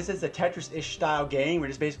is a Tetris-ish style game where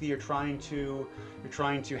just basically you're trying to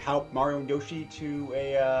help Mario and Yoshi to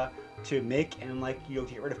make and to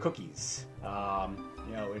get rid of cookies. It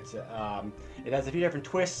has a few different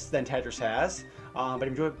twists than Tetris has, but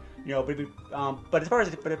as far as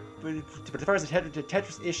a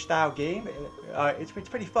Tetris-ish style game, it's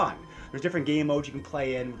pretty fun. There's different game modes you can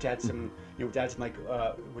play in, which add some replay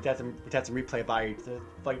value to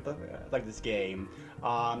like this game.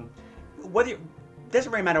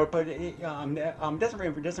 Doesn't really matter what doesn't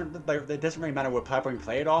really matter what platform you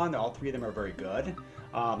play it on. All three of them are very good.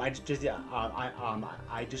 I just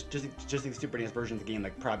think the Super NES version of the game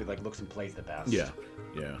probably looks and plays the best. Yeah,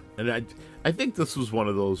 and I think this was one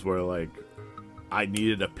of those where I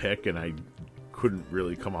needed a pick and I couldn't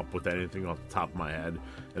really come up with anything off the top of my head,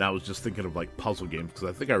 and I was just thinking of like puzzle games, because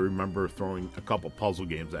I think I remember throwing a couple puzzle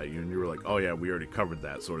games at you, and you were like, "Oh yeah, we already covered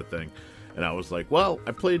that," sort of thing. And I was like, well,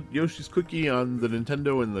 I played Yoshi's Cookie on the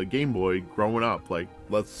Nintendo and the Game Boy growing up. Like,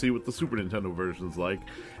 let's see what the Super Nintendo version's like.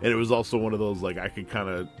 And it was also one of those, like, I could kind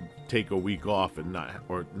of take a week off and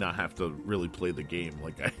not have to really play the game,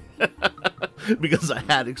 like because I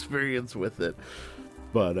had experience with it.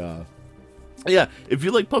 But yeah, if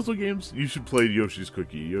you like puzzle games, you should play Yoshi's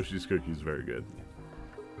Cookie. Yoshi's Cookie is very good.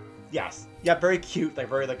 Yes, yeah, very cute, like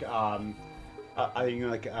very like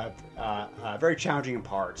very challenging in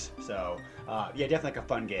parts. So yeah, definitely like a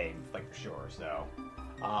fun game, like for sure. So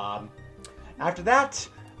after that,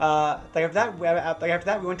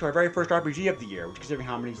 we went to our very first RPG of the year, which, considering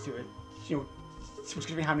how many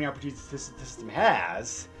RPGs this system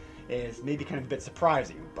has, is maybe kind of a bit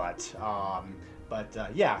surprising. But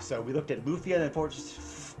yeah, so we looked at Lufia and the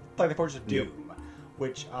Fortress of Doom,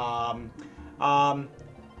 which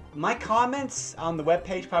my comments on the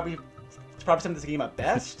webpage probably sum this game up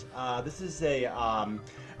best. This is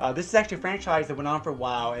actually a franchise that went on for a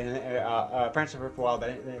while, and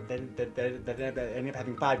that ended up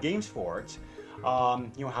having 5 games for it.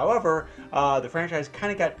 However, the franchise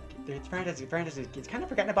kind of gets kind of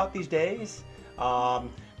forgotten about these days.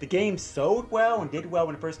 The game sold well and did well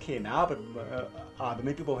when it first came out, but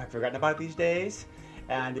many people have forgotten about it these days.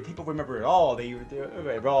 And if people remember it all, they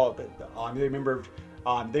remember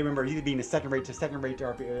either being a second-rate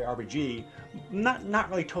RPG, not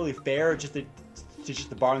really totally fair. Just the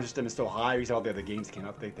bar on the system is so high because all the other games came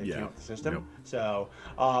out with the system. Yep. So,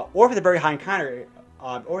 or for the very high encounter,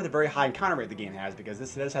 rate the game has, because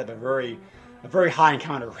this does have a very high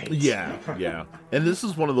encounter rate. Yeah, yeah. And this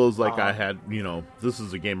is one of those, like, I had, this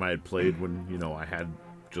is a game I had played when, I had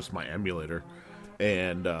just my emulator.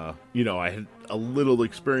 And, I had a little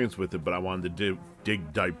experience with it, but I wanted to dig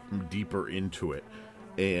deeper into it.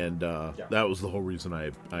 And that was the whole reason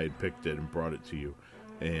I had picked it and brought it to you.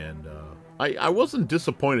 And I wasn't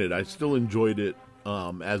disappointed. I still enjoyed it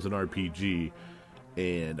as an RPG.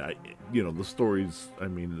 And, the stories, I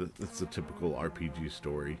mean, it's a typical RPG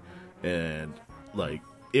story. And, like,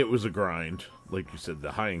 it was a grind. Like you said,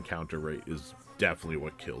 the high encounter rate is definitely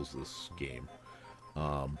what kills this game.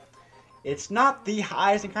 It's not the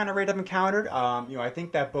highest encounter rate I've encountered. I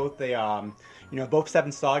think that both both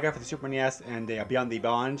Seven Saga for the Super NES and Beyond the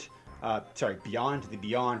Beyond for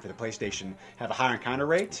the PlayStation have a higher encounter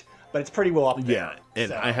rate, but it's pretty well up there. Yeah, and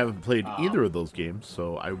so, I haven't played either of those games,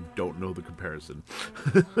 so I don't know the comparison.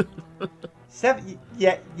 Seven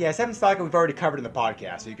Saga we've already covered in the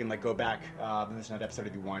podcast, so you can go back and listen to that episode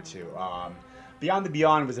if you want to. Beyond the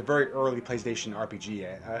Beyond was a very early PlayStation RPG.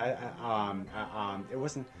 It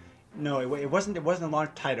wasn't a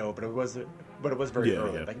launch title, but it was very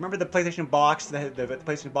early. Yeah. Like, remember the PlayStation box, the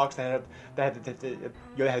PlayStation box that had the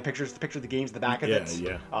picture of the games at the back of it.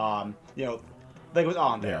 Yeah. It was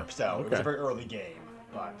on there. So okay. It was a very early game,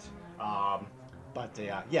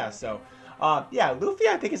 Lufia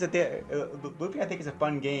I think is a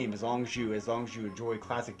fun game as long as you enjoy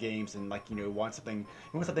classic games and want something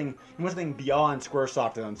beyond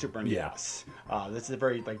SquareSoft on Super NES. This is a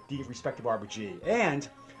very deep, respectable RPG. And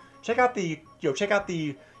check out what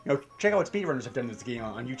speedrunners have done to this game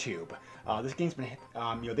on YouTube. This game's been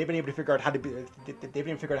they've been able to figure out how to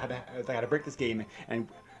break this game and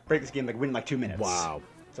win 2 minutes. Wow.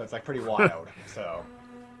 So it's pretty wild. So,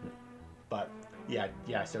 but yeah.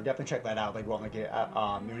 So definitely check that out. An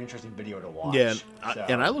interesting video to watch. Yeah,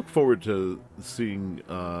 and I look forward to seeing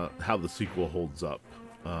how the sequel holds up.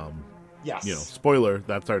 Yes. Spoiler,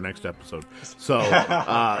 that's our next episode. So,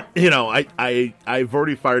 I've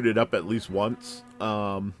already fired it up at least once,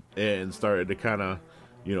 and started to kind of,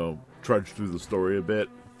 trudge through the story a bit.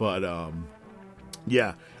 But, I'm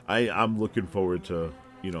looking forward to,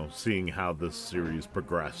 seeing how this series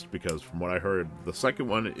progressed, because from what I heard, the second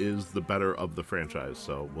one is the better of the franchise.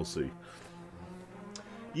 So we'll see.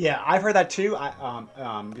 Yeah, I've heard that too. I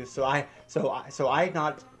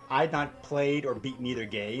had not played or beaten either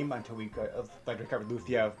game until we covered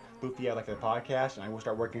Lufia for the podcast, and I will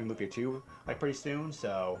start working on Lufia 2 pretty soon.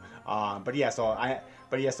 So, I've heard that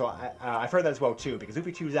as well too, because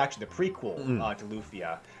Lufia 2 is actually the prequel to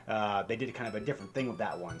Lufia. They did kind of a different thing with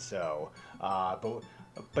that one. So,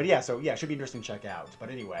 it should be interesting to check out. But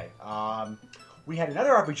anyway, we had another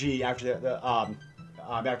RPG after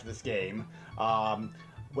after this game,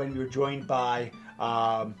 when we were joined by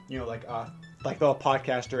like fellow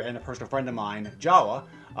podcaster and a personal friend of mine, Jawa,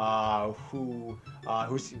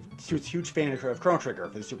 who's a huge fan of Chrono Trigger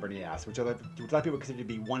for the Super NES, which a lot of people consider to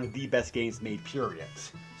be one of the best games made, period.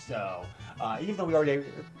 So, even though we already,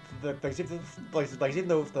 even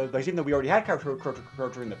though we already had Chrono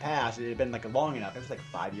Trigger in the past, it had been like long enough. It was like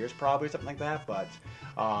 5 years probably, something like that. But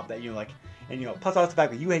that plus also the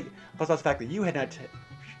fact that you had not.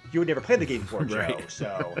 You had never played the game before, Joe. Right.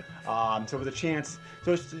 So it was a chance.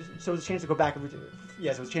 So it was a chance to go back.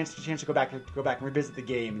 Yes, it was a chance to go back and revisit the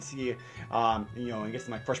game and see, and get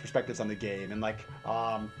some fresh perspectives on the game. And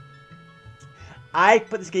I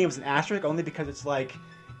put this game as an asterisk only because it's like,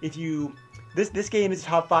 this game is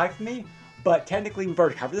top 5 for me. But technically, we've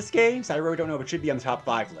already covered this game, so I really don't know if it should be on the top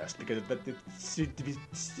 5 list because that's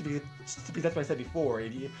what I said before.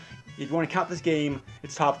 If you want to count this game,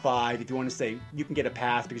 it's top 5. If you want to say you can get a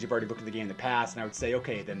pass because you've already looked at the game in the past, and I would say,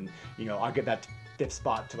 okay, then I'll give that 5th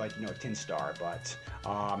spot to a 10-star. But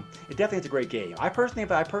it definitely is a great game. I personally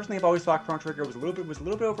have always thought Chrono Trigger was a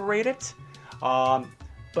little bit overrated.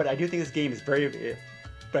 But I do think this game is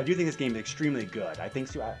extremely good. I think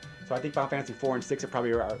so. So I think Final Fantasy 4 and 6 are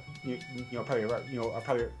probably probably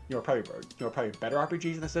better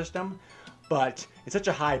RPGs in the system, but it's such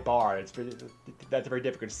a high bar. That's very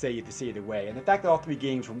difficult to say either way. And the fact that all three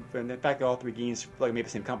games made the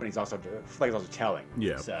same company is also telling.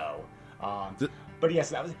 Yeah. So, but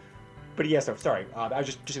yes, that was. But yes, I'm sorry. I was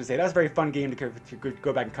just going to say that was a very fun game to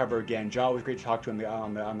go back and cover again. Joe was great to talk to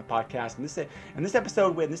on the podcast. And this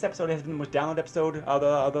episode has been the most downloaded episode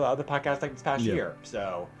of the podcast this past year.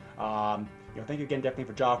 So. Thank you again, definitely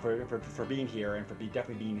for Joe for being here and for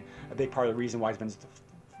definitely being a big part of the reason why it's been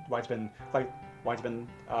so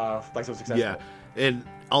successful. Yeah, and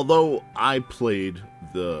although I played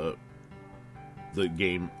the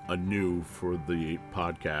game anew for the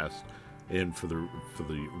podcast and for the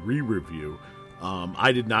re-review,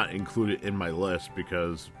 I did not include it in my list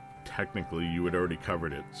because technically you had already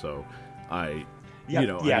covered it, so I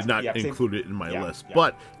did not include it in my list. Yeah.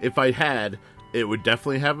 But if I had, it would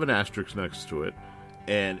definitely have an asterisk next to it,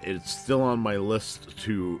 and it's still on my list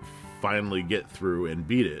to finally get through and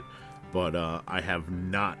beat it. But I have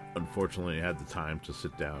not, unfortunately, had the time to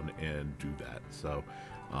sit down and do that. So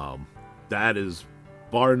that is,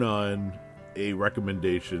 bar none, a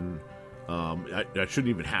recommendation. I shouldn't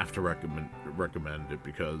even have to recommend it,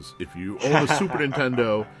 because if you own a Super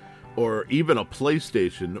Nintendo or even a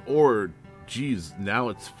PlayStation, or geez, now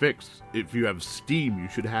it's fixed. If you have Steam, you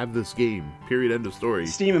should have this game. Period. End of story.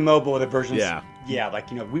 Steam and mobile are the versions. Yeah. Yeah,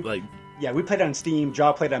 we played on Steam.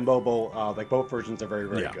 Jaw played on mobile. Both versions are very,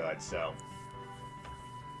 very good. So,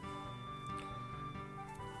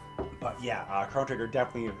 but yeah, Chrono Trigger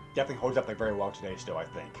definitely holds up very well today. Still, I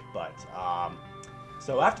think. But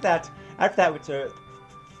so after that,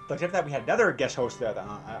 we had another guest host on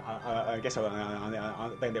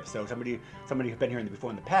the episode. Somebody who's been here before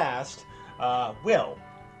in the past. Will,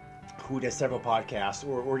 who does several podcasts,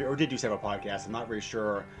 or did do several podcasts. I'm not really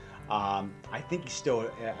sure. I think he's still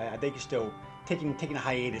taking a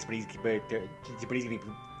hiatus, but he's getting back to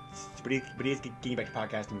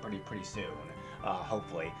podcasting pretty soon.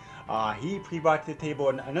 Hopefully, he brought to the table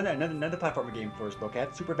another platformer game for us to look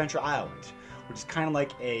at, Super Adventure Island, which is kind of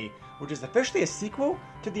which is officially a sequel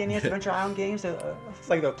to the NES Adventure Island games.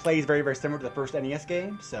 That plays very, very similar to the first NES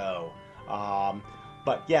game. So.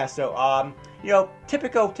 But yeah, so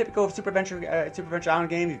typical Super Adventure Island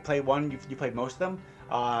game. You play one, you play most of them.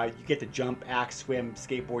 You get to jump, act, swim,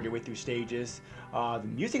 skateboard your way through stages. The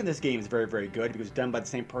music in this game is very, very good because it's done by the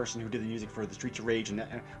same person who did the music for the Streets of Rage and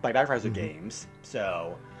Biohazard games.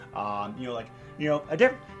 So a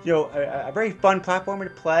very fun platformer to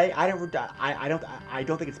play. I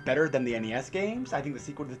don't think it's better than the NES games. I think the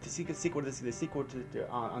sequel on the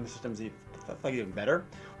systems is even better,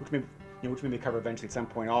 which we may cover eventually at some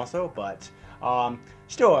point also, but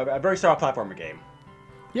still a very solid platformer game.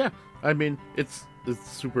 Yeah, I mean, it's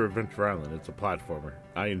Super Adventure Island. It's a platformer.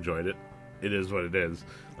 I enjoyed it. It is what it is.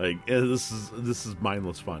 This is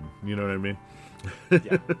mindless fun. You know what I mean?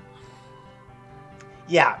 Yeah.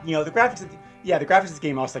 The graphics. Yeah, the graphics of this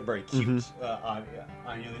game are also very cute. Mm-hmm.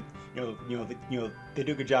 They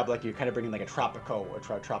do a good job. You're kind of bringing a tropical look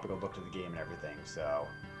to the game and everything. So,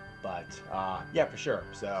 but yeah, for sure.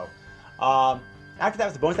 So. After that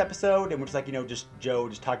was the bonus episode, and which is just Joe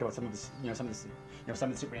just talked about some of the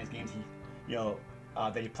Super NES games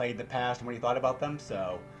that he played in the past and what he thought about them.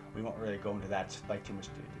 So we won't really go into that too much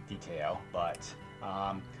detail. But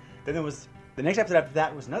then there was the next episode after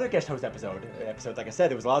that was another guest host episode. Like I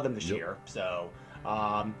said, there was a lot of them this year. So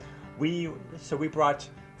we brought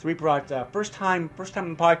first time on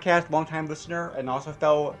the podcast, long time listener, and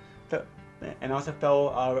also and also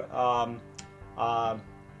fellow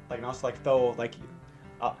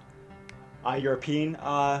European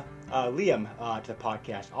Liam to the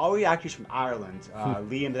podcast. All the actors from Ireland.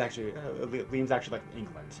 Liam's actually like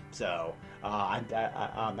England. So I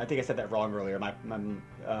think I said that wrong earlier. My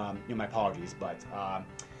apologies. But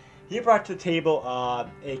he brought to the table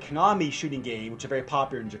a Konami shooting game, which is very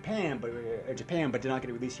popular in Japan, but did not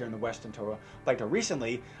get released here in the West until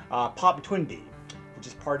recently. Pop Twin Bee, which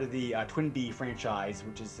is part of the Twin Bee franchise,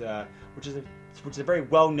 which is a very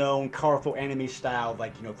well-known, colorful anime style,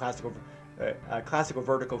 classical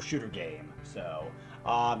vertical shooter game. So,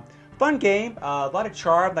 fun game, a lot of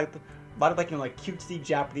charm, a lot of cutesy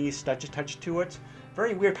Japanese touch to it.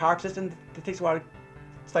 Very weird power system that takes a while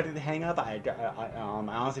slightly to hang up. I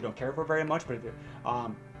honestly don't care for it very much, but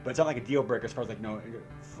it's not like a deal breaker as far as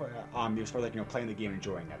playing the game and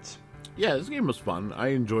enjoying it. Yeah, this game was fun. I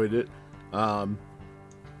enjoyed it.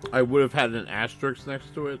 I would have had an asterisk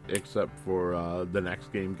next to it, except for the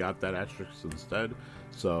next game got that asterisk instead.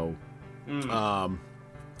 So, I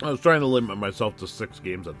was trying to limit myself to 6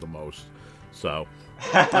 games at the most. So,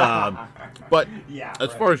 but yeah,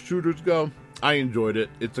 as far as shooters go, I enjoyed it.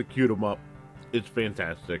 It's a cute 'em up. It's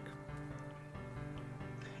fantastic.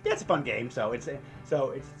 Yeah, it's a fun game. So it's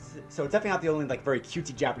definitely not the only very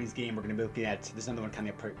cutesy Japanese game we're going to be looking at. There's another one kind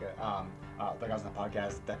of like I was on the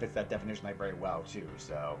podcast that fits that definition very well too.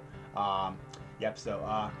 So yep.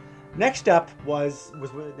 So next up was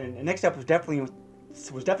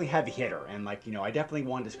definitely heavy hitter, and I definitely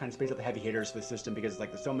wanted to kind of space out the heavy hitters for the system because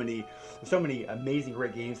there's so many amazing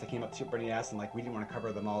great games that came up to Super NES, and we didn't want to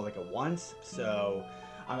cover them all at once. So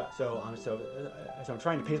I'm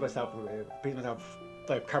trying to pace myself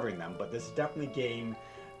covering them, but this is definitely a game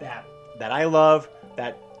that I love,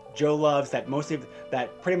 that Joe loves, that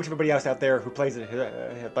pretty much everybody else out there who plays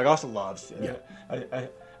it also loves. Yeah.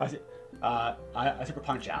 Super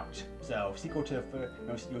Punch Out. So sequel to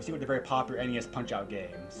the very popular NES Punch Out game.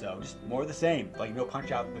 So just more of the same. No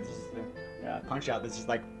Punch Out. Punch Out. This is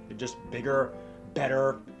just bigger,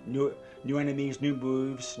 better, new enemies, new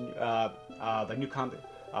moves, new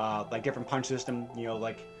combat, different punch system.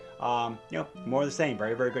 More of the same.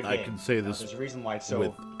 Very, very good game. I can say this there's a reason why it's so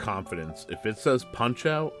with confidence. If it says Punch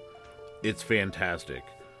Out, it's fantastic.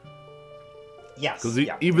 Yes. Because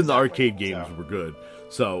even the arcade games were good.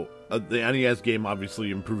 So the NES game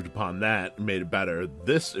obviously improved upon that and made it better.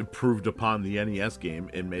 This improved upon the NES game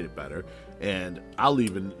and made it better. And I'll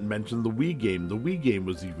even mention the Wii game. The Wii game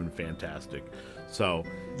was even fantastic. So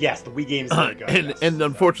yes, the Wii game is very good. And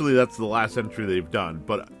unfortunately, that's the last entry they've done.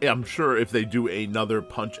 But I'm sure if they do another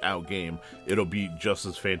Punch Out game, it'll be just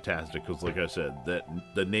as fantastic. Because, like I said, that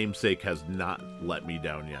the namesake has not let me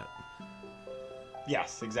down yet.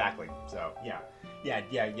 Yes, exactly. So yeah.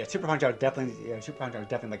 Super Punch Out is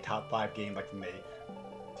definitely top 5 game for me,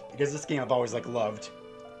 because this game I've always loved.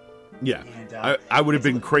 Yeah, and, I would have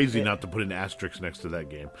been crazy not to put an asterisk next to that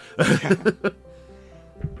game.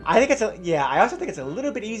 I think I also think it's a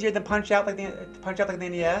little bit easier than Punch Out like the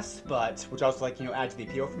NES, but which also adds to the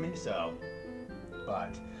appeal for me. So,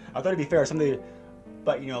 but I thought it'd be fair.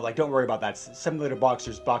 Don't worry about that. Some of the little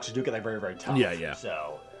boxers do get very, very tough. Yeah.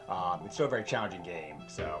 So it's still a very challenging game.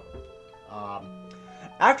 So.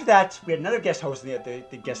 After that, we had another guest host,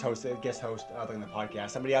 the guest host on the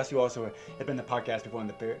podcast. Somebody else who also had been on the podcast before in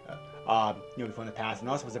the past, and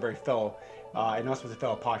also was a fellow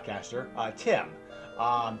podcaster, Tim.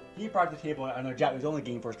 He brought to the table another Japanese only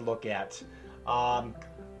game for us to look at.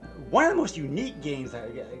 One of the most unique games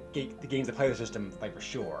that play the system, for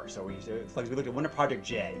sure. So we looked at Wonder Project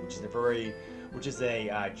J, which is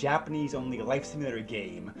a Japanese-only life simulator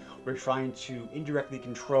game. We're trying to indirectly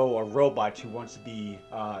control a robot who wants to be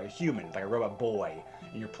human, like a robot boy,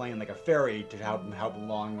 and you're playing a fairy to help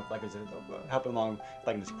along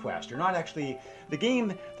in this quest. You're not actually the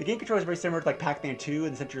game control is very similar to Pac-Man 2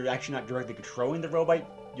 in the sense you're actually not directly controlling the robot.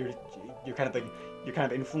 You're kind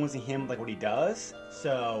of influencing him what he does.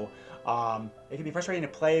 So it can be frustrating to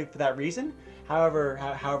play for that reason. However,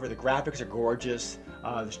 the graphics are gorgeous.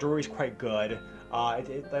 The story is quite good.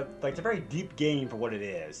 It's a very deep game for what it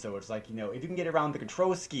is. So it's if you can get around the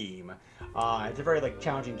control scheme, it's a very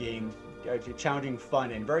challenging game, challenging,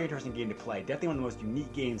 fun, and very interesting game to play. Definitely one of the most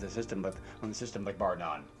unique games on the system, bar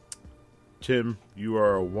none. Tim, you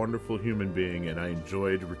are a wonderful human being, and I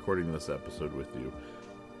enjoyed recording this episode with you.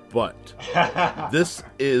 But this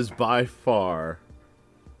is by far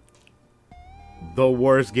the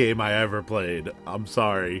worst game I ever played. I'm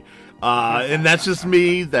sorry. And that's just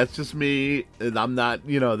me. And I'm not,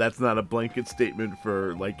 that's not a blanket statement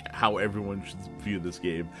for how everyone should view this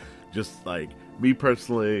game. Just me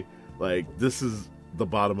personally, this is the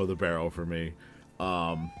bottom of the barrel for me.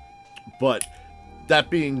 But that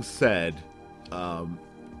being said,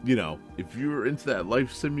 you know, if you're into that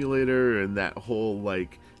life simulator and that whole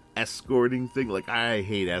like escorting thing, like I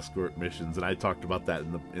hate escort missions, and I talked about that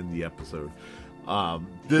in the episode.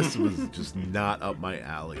 This was just not up my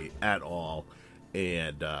alley at all,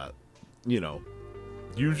 and you know,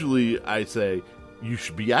 usually I say you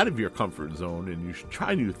should be out of your comfort zone and you should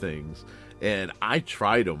try new things, and I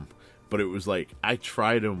tried them, but it was like I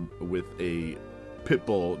tried them with a pit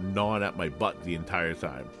bull gnawing at my butt the entire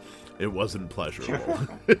time. It wasn't pleasurable.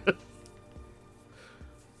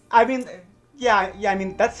 I mean, yeah. I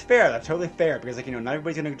mean, that's fair. That's totally fair because, like, you know, not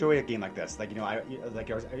everybody's gonna enjoy a game like this. Like, you know, I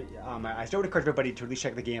still would encourage everybody to at least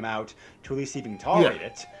check the game out, to at least see if you can tolerate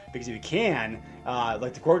it. Because if you can, like,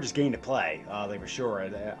 it's a gorgeous game to play, like for sure.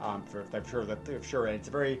 For sure, it's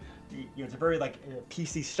a very, you know, it's a very like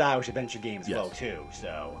PC stylish adventure game as well too.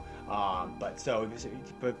 So. But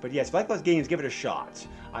yes, if you like those games, give it a shot.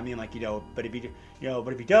 I mean, like, you know, but if you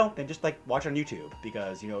don't, then just like watch on YouTube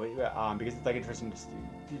because, you know, because it's like interesting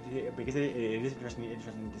because it is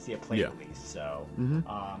interesting to see it played at least. So,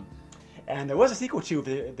 and there was a sequel to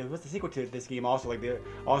this game also like the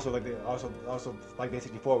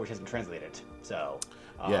 64, which hasn't translated. So,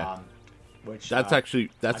 which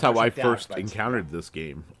that's how I first encountered this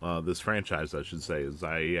game, this franchise, I should say, is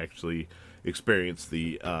I actually experienced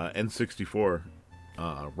the N64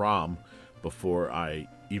 ROM before I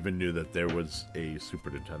even knew that there was a Super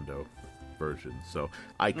Nintendo version. So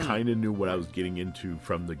I kind of knew what I was getting into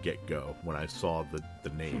from the get-go when I saw the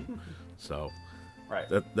name. So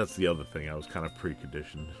that's the other thing. I was kind of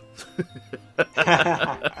preconditioned.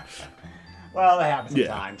 Well, it happens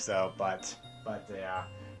sometimes. So, but yeah.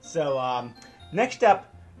 So next up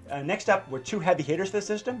were two heavy hitters for the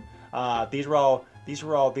system. These are all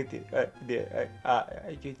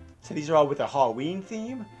with a Halloween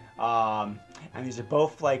theme, and these are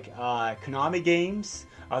both like Konami games.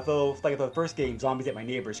 Although, like the first game, Zombies Ate My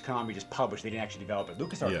Neighbors, Konami just published; they didn't actually develop it.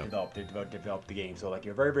 LucasArts developed the game. So, like,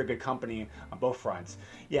 you're a very, very good company on both fronts.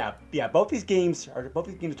 Yeah. Both these games are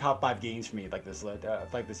top 5 games for me, like this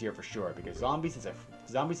year for sure. Because Zombies is a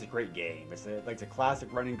great game. It's a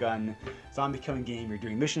classic run and gun zombie killing game. You're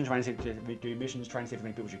doing missions, trying to save as many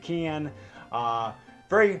people as you can.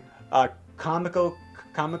 Very comico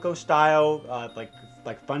style,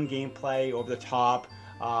 like fun gameplay, over the top.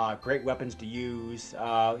 Great weapons to use.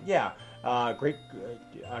 Great.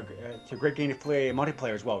 It's a great game to play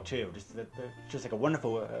multiplayer as well too. Just like a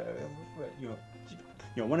wonderful,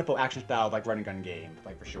 wonderful action style like run and gun game,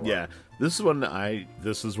 like for sure. Yeah, this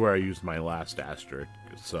is where I used my last asterisk.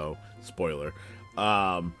 So spoiler.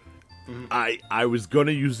 I was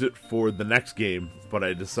gonna use it for the next game, but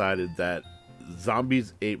I decided that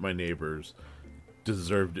Zombies Ate My Neighbors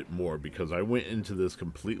deserved it more because I went into this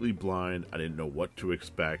completely blind. I didn't know what to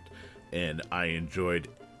expect, and I enjoyed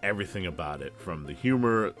everything about it, from the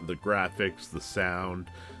humor, the graphics, the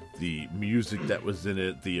sound, the music that was in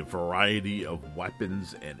it, the variety of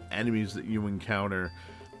weapons and enemies that you encounter.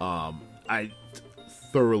 I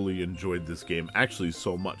thoroughly enjoyed this game, actually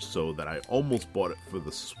so much so that I almost bought it for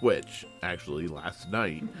the Switch actually last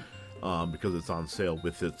night, because it's on sale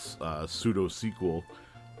with its pseudo sequel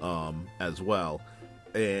as well.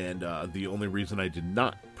 And the only reason I did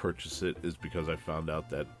not purchase it is because I found out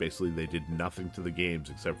that basically they did nothing to the games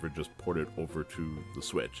except for just port it over to the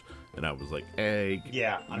Switch. And I was like, hey,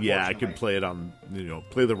 I can play it on,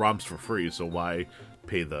 play the ROMs for free, so why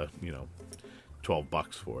pay the,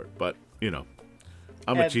 $12 for it? But,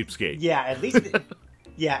 I'm a cheapskate. Yeah, at least at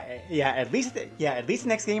least the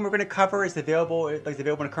next game we're going to cover is available in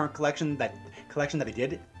a current collection that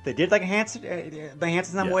they did like enhance in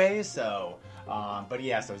some ways. So,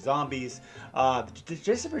 so Zombies. The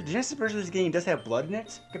Genesis version of this game does have blood in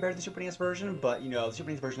it compared to the Super NES version, but the Super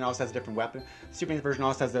NES version also has a different weapon. The Super NES version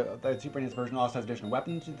also has different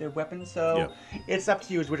weapons. So it's up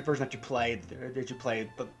to you as which version that you play.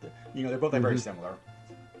 But they're both very similar.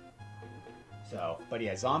 So, but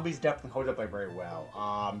yeah, Zombies definitely holds up very well.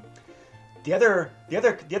 The other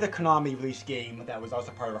Konami released game that was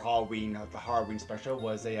also part of the Halloween special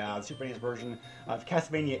was a Super NES version of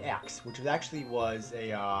Castlevania X, which was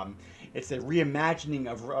it's a reimagining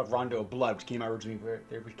of Rondo of Blood, which came out originally for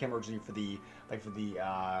the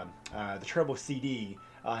Turbo CD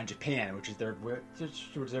in Japan, which is their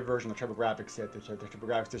version of the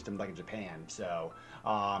TurboGrafx system like in Japan. So.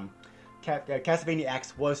 Castlevania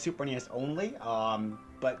X was Super NES only,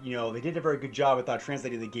 but they did a very good job without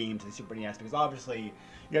translating the game to the Super NES, because obviously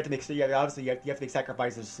you have to make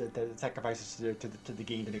sacrifices to the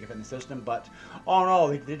game to make it fit in the system. But all in all,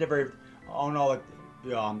 they did a very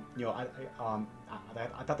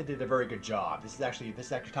I thought they did a very good job. This is actually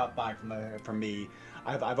top 5 from me.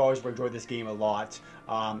 I've always enjoyed this game a lot.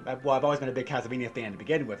 I've always been a big Castlevania fan to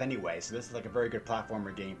begin with, anyway. So this is like a very good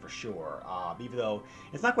platformer game for sure. Even though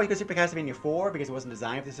it's not quite good Super Castlevania 4 because it wasn't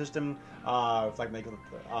designed for the system,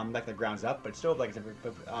 like the grounds up. But still,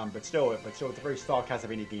 but still, it's a very solid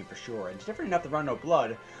Castlevania game for sure. And it's different enough to Run No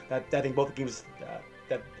Blood that I think both the games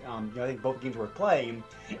I think both the games are worth playing,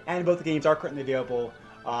 and both the games are currently available.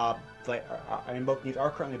 Both games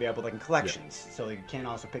are currently available like in collections, so you can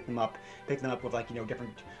also pick them up with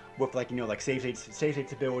different save state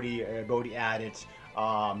stability added,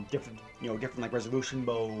 different like resolution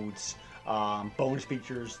modes, bonus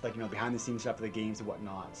features like behind the scenes stuff of the games and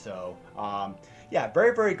whatnot. So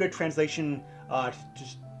very very good translation to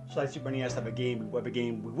Super NES of a game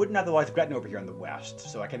we wouldn't otherwise have gotten over here in the West.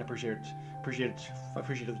 So I can appreciate it like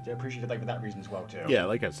for that reason as well too. Yeah,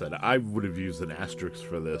 like I said, I would have used an asterisk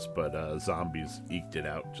for this, but Zombies eked it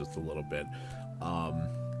out just a little bit.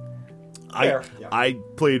 I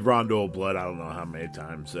played Rondo of Blood I don't know how many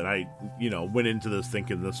times, and I went into this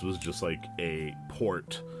thinking this was just like a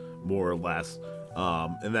port more or less,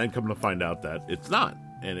 and then come to find out that it's not,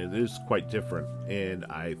 and it is quite different, and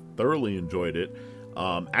I thoroughly enjoyed it.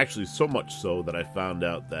 Actually, so much so that I found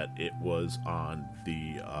out that it was on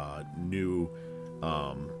the new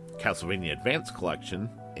Castlevania Advance collection,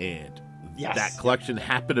 and that collection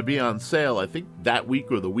happened to be on sale, I think that week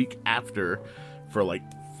or the week after, for like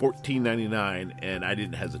 $14.99, and I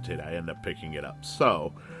didn't hesitate. I ended up picking it up.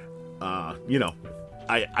 So, I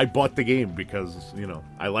bought the game because,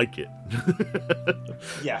 I like it.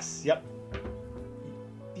 Yes, yep.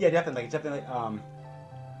 Yeah, definitely. Definitely.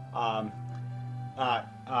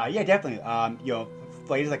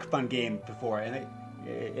 It is like a fun game before, and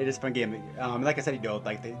it is a fun game. Like I said,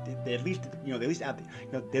 they at least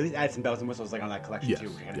add some bells and whistles like on that collection too,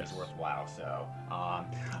 which makes it worthwhile. So,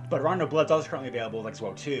 but Rondo Blood's also currently available as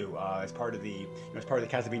well too, as part of the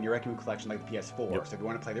Castlevania Requiem collection, like the PS4. Yep. So if you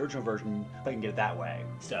want to play the original version, you can get it that way.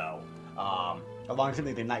 So, along with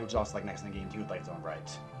Symphony of the Night, which is also like next in the game too, by its own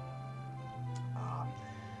right.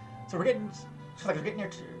 So we're getting near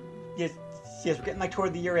to. Yes, we're getting like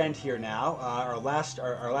toward the year end here now. Our last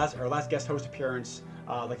guest host appearance,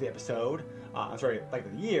 like the episode, like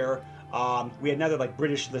the year. We had another like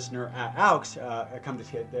British listener, Alex, come to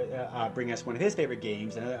bring us one of his favorite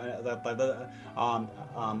games, and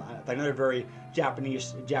another very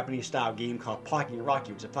Japanese style game called Pocky and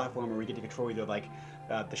Rocky, which is a platform where we get to control either like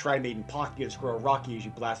the Shrine Maiden Pocky or the Squirrel Rocky as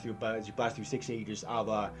you blast through 6 ages, a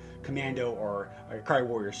la Commando or Ikari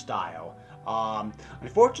Warrior style.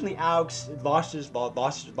 Unfortunately, Alex lost his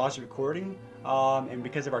recording, and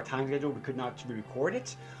because of our time schedule, we could not re-record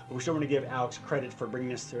it. But we still want to give Alex credit for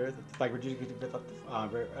bringing us to introducing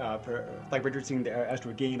us to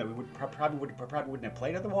a game that we probably wouldn't have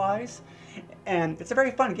played otherwise. And it's a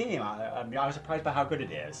very fun game. I was surprised by how good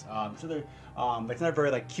it is. It's not a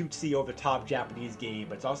very like cutesy, over the top Japanese game,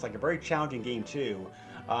 but it's also like a very challenging game too.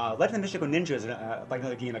 Legend of the Mystical Ninja is like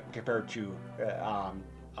another game compared to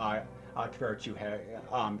like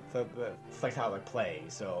how it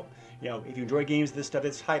plays. So, if you enjoy games, this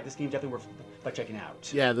hype, this game's definitely worth checking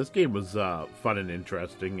out. Yeah, this game was fun and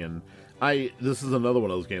interesting, and this is another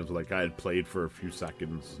one of those games where, like, I had played for a few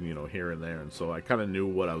seconds, here and there, and so I kind of knew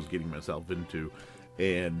what I was getting myself into.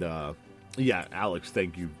 And Alex,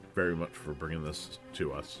 thank you very much for bringing this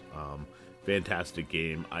to us. Fantastic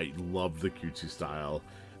game. I love the cutesy style,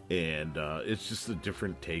 and it's just a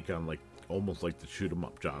different take on like almost like the shoot 'em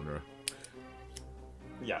up genre.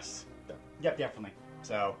 Yes. Yep, definitely.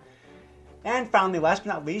 So, and finally, last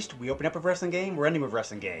but not least, we open up with a wrestling game. We're ending with a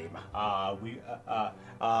wrestling game. I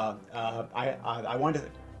wanted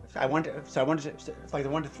to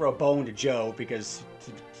throw a bone to Joe because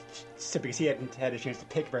he hadn't had a chance to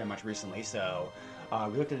pick very much recently. So,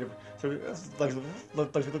 we looked at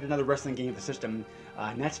another wrestling game of the system,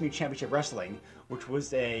 Natsu Championship Wrestling, which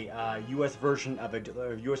was a U.S. version of a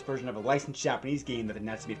licensed Japanese game that the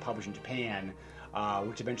Natsu published in Japan,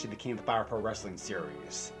 which eventually became the Fire Pro Wrestling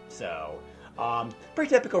series. So, pretty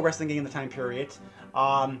typical wrestling game in the time period.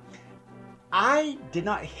 I did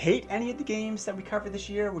not hate any of the games that we covered this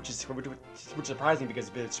year, which is surprising because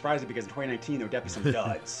in 2019 there were definitely some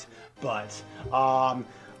duds. But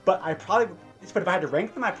if I had to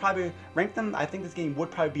rank them, I'd probably rank them. I think this game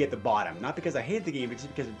would probably be at the bottom, not because I hated the game, but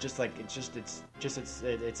just because it's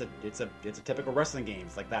a typical wrestling game.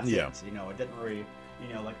 It's like that's it. It didn't really,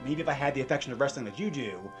 like maybe if I had the affection of wrestling that you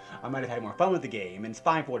do, I might have had more fun with the game, and it's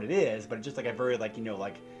fine for what it is. But it's just like a very like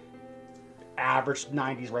average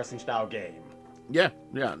 '90s wrestling style game. Yeah.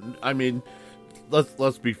 I mean,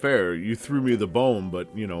 let's be fair. You threw me the bone, but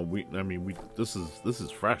this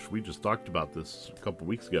is fresh. We just talked about this a couple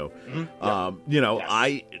weeks ago. Mm-hmm. Yes.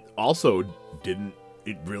 I also didn't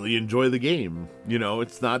really enjoy the game.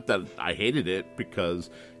 It's not that I hated it, because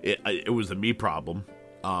it was a me problem.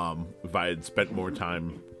 If I had spent more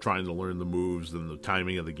time trying to learn the moves and the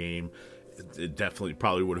timing of the game, it definitely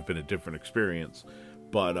probably would have been a different experience.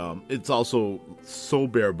 But it's also so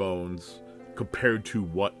bare bones compared to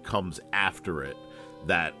what comes after it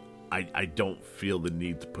that I don't feel the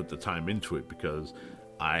need to put the time into it, because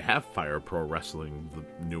I have Fire Pro Wrestling, the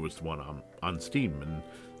newest one on Steam, and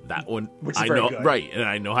that one which is I very know good. Right, and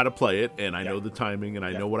I know how to play it, and I know the timing, and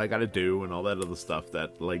I know what I got to do, and all that other stuff.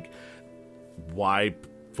 That, like, why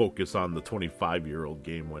focus on the 25-year-old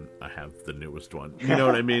game when I have the newest one? You know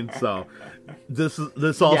what I mean? So this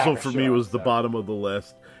also for me was the bottom of the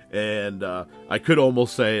list, and I could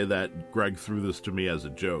almost say that Greg threw this to me as a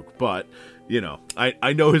joke, but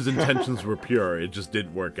I know his intentions were pure. It just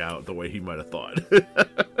didn't work out the way he might have thought.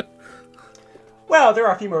 Well, there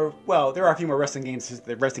are a few more wrestling games.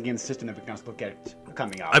 The wrestling game system that we can also look at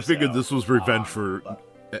coming out. I figured this was revenge for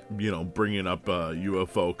bringing up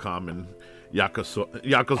UFO common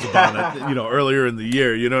Yakozabana, earlier in the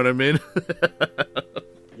year. You know what I mean?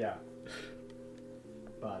 Yeah.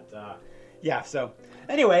 But so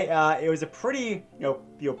anyway, it was a pretty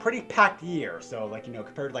pretty packed year. So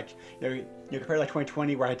compared to compared to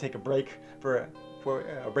 2020, where I had to take a break for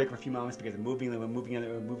a few moments because of moving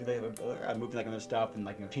like other stuff, and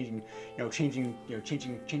changing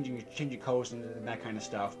coast and that kind of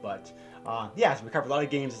stuff. But so we covered a lot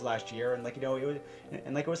of games this last year, and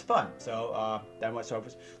it was fun. So I want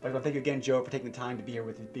to thank you again, Joe, for taking the time to be here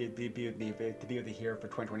with you here for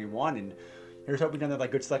 2021, and here's hoping we've done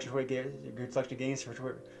good selection of games for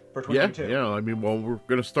 2022. Yeah. We're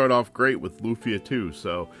gonna start off great with Lufia 2,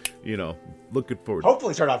 so looking forward.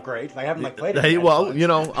 Hopefully, start off great. I haven't played it. Hey, yet, well, but...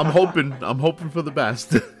 I'm hoping for the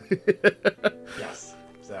best. Yes.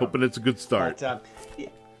 So, hoping it's a good start. But,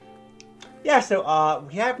 So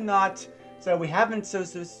we have not. So we haven't. So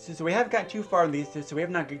we haven't gotten too far in these. So we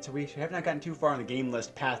have not gotten too far on the game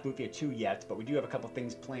list past Lufia 2 yet. But we do have a couple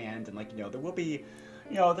things planned, and there will be.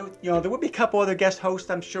 There will be a couple other guest hosts,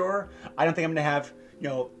 I'm sure. I don't think I'm going to have,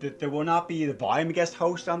 there will not be the volume of guest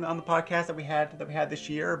hosts on the podcast that we had this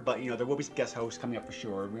year, but there will be some guest hosts coming up for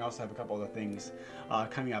sure. We also have a couple other things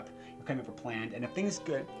coming up for planned. And if things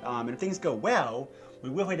go well, we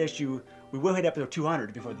will hit episode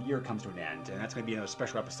 200 before the year comes to an end, and that's going to be another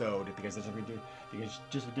special episode because just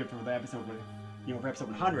to different episode, for episode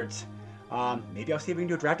 100. Maybe I'll see if we can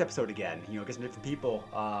do a draft episode again. Get some different people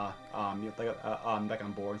on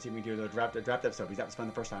board and see if we can do a draft episode, because that was fun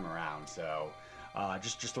the first time around. So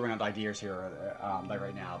just throwing out ideas here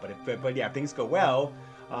right now. But if things go well,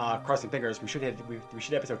 crossing fingers, we should hit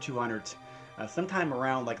episode 200 sometime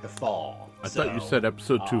around the fall. I thought you said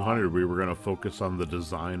episode 200 we were going to focus on the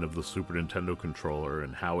design of the Super Nintendo controller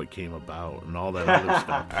and how it came about and all that other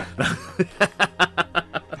stuff.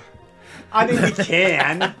 I mean, we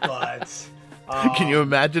can, but... Can you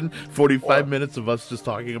imagine 45 minutes of us just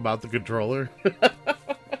talking about the controller?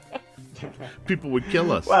 People would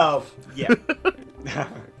kill us. Well, yeah. To be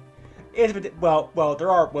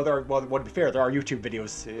fair, there are YouTube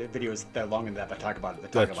videos that are longer than that that talk about it.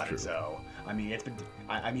 True. So,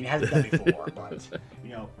 it hasn't done before, but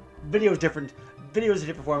video is different. Video is a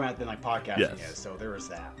different format than podcasting is. So there is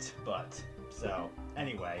that. But so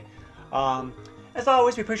anyway. As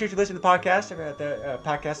always, we appreciate you listening to the podcast.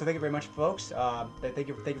 So thank you very much, folks. Thank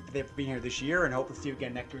you for being here this year, and hope to see you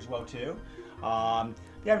again next year as well too.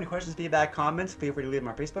 If you have any questions, feedback, comments, feel free to leave them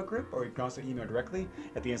in our Facebook group, or you can also email directly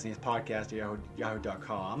at the SNES podcast at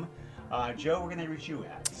yahoo.com. Joe, we're going to reach you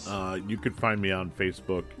at? You can find me on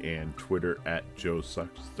Facebook and Twitter at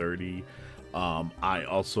JoeSucks30. I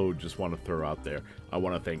also just want to throw out there, I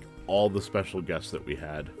want to thank all the special guests that we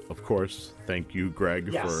had. Of course, thank you,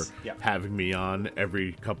 Greg, for having me on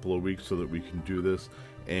every couple of weeks so that we can do this.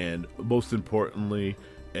 And most importantly,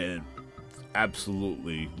 and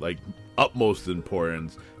absolutely utmost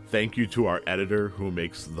importance, thank you to our editor who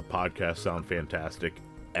makes the podcast sound fantastic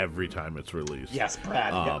every time it's released. Yes,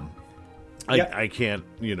 Brad. I can't,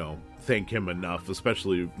 thank him enough,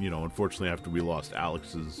 especially, unfortunately after we lost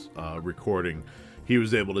Alex's recording. He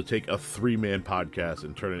was able to take a 3-man podcast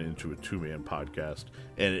and turn it into a 2-man podcast,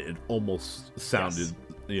 and it almost sounded,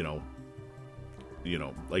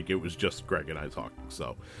 like it was just Greg and I talking.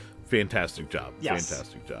 So, fantastic job. Yes.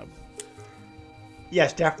 Fantastic job.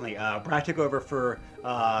 Yes, definitely. Brad took over for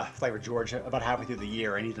Flavor George about halfway through the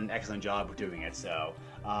year, and he did an excellent job of doing it. So,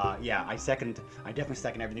 yeah, I definitely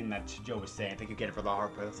second everything that Joe was saying. I think you get it for the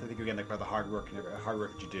hard work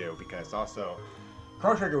that you do, because also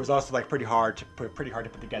Chrono Trigger was also like pretty hard to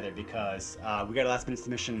put together, because we got a last minute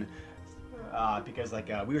submission because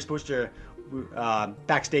we were supposed to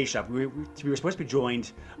backstage stuff. We were supposed to be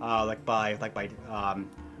joined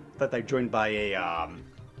joined by a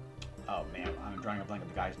oh man, I'm drawing a blank of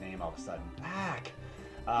the guy's name all of a sudden.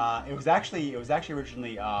 It was actually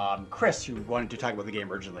originally Chris who wanted to talk about the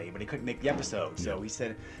game originally, but he couldn't make the episode. So we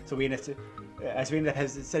ended up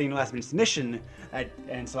setting a last minute submission,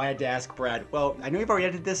 and so I had to ask Brad, well, I know you've already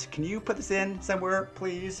edited this, can you put this in somewhere,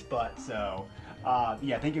 please? But so,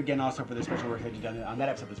 yeah, thank you again also for the special work that you've done on that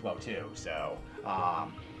episode as well too.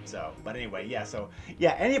 So, but anyway, yeah. So,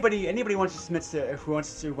 yeah. Anybody wants to submit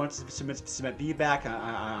feedback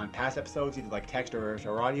on past episodes, either like text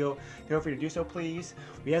or audio, feel free to do so, please.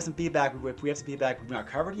 We have some feedback. If we have some feedback we've not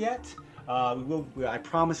covered yet, we will. I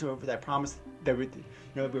promise that we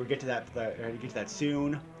will get to that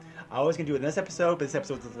soon. I was gonna do it in this episode, but this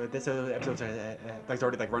episode's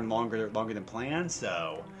already run longer than planned.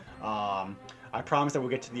 So. I promise that we'll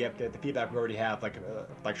get to the feedback we already have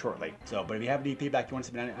shortly. So, but if you have any feedback you want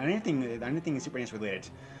to submit on anything Super NES related,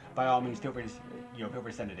 by all means feel free to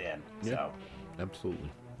send it in. Yeah, so, absolutely.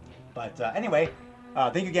 But anyway,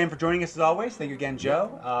 thank you again for joining us as always. Thank you again,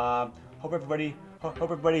 Joe. Hope everybody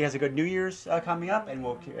has a good New Year's coming up, and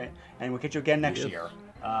we'll catch you again next year.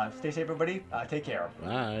 Stay safe, everybody. Take care.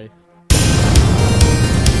 Bye.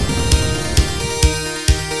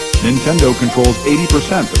 Nintendo controls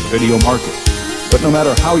 80% of the video market. But no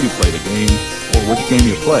matter how you play the game, or which game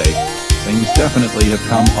you play, things definitely have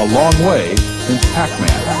come a long way since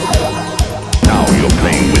Pac-Man. Now you're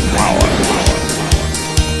playing with power.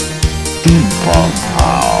 Super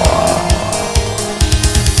power.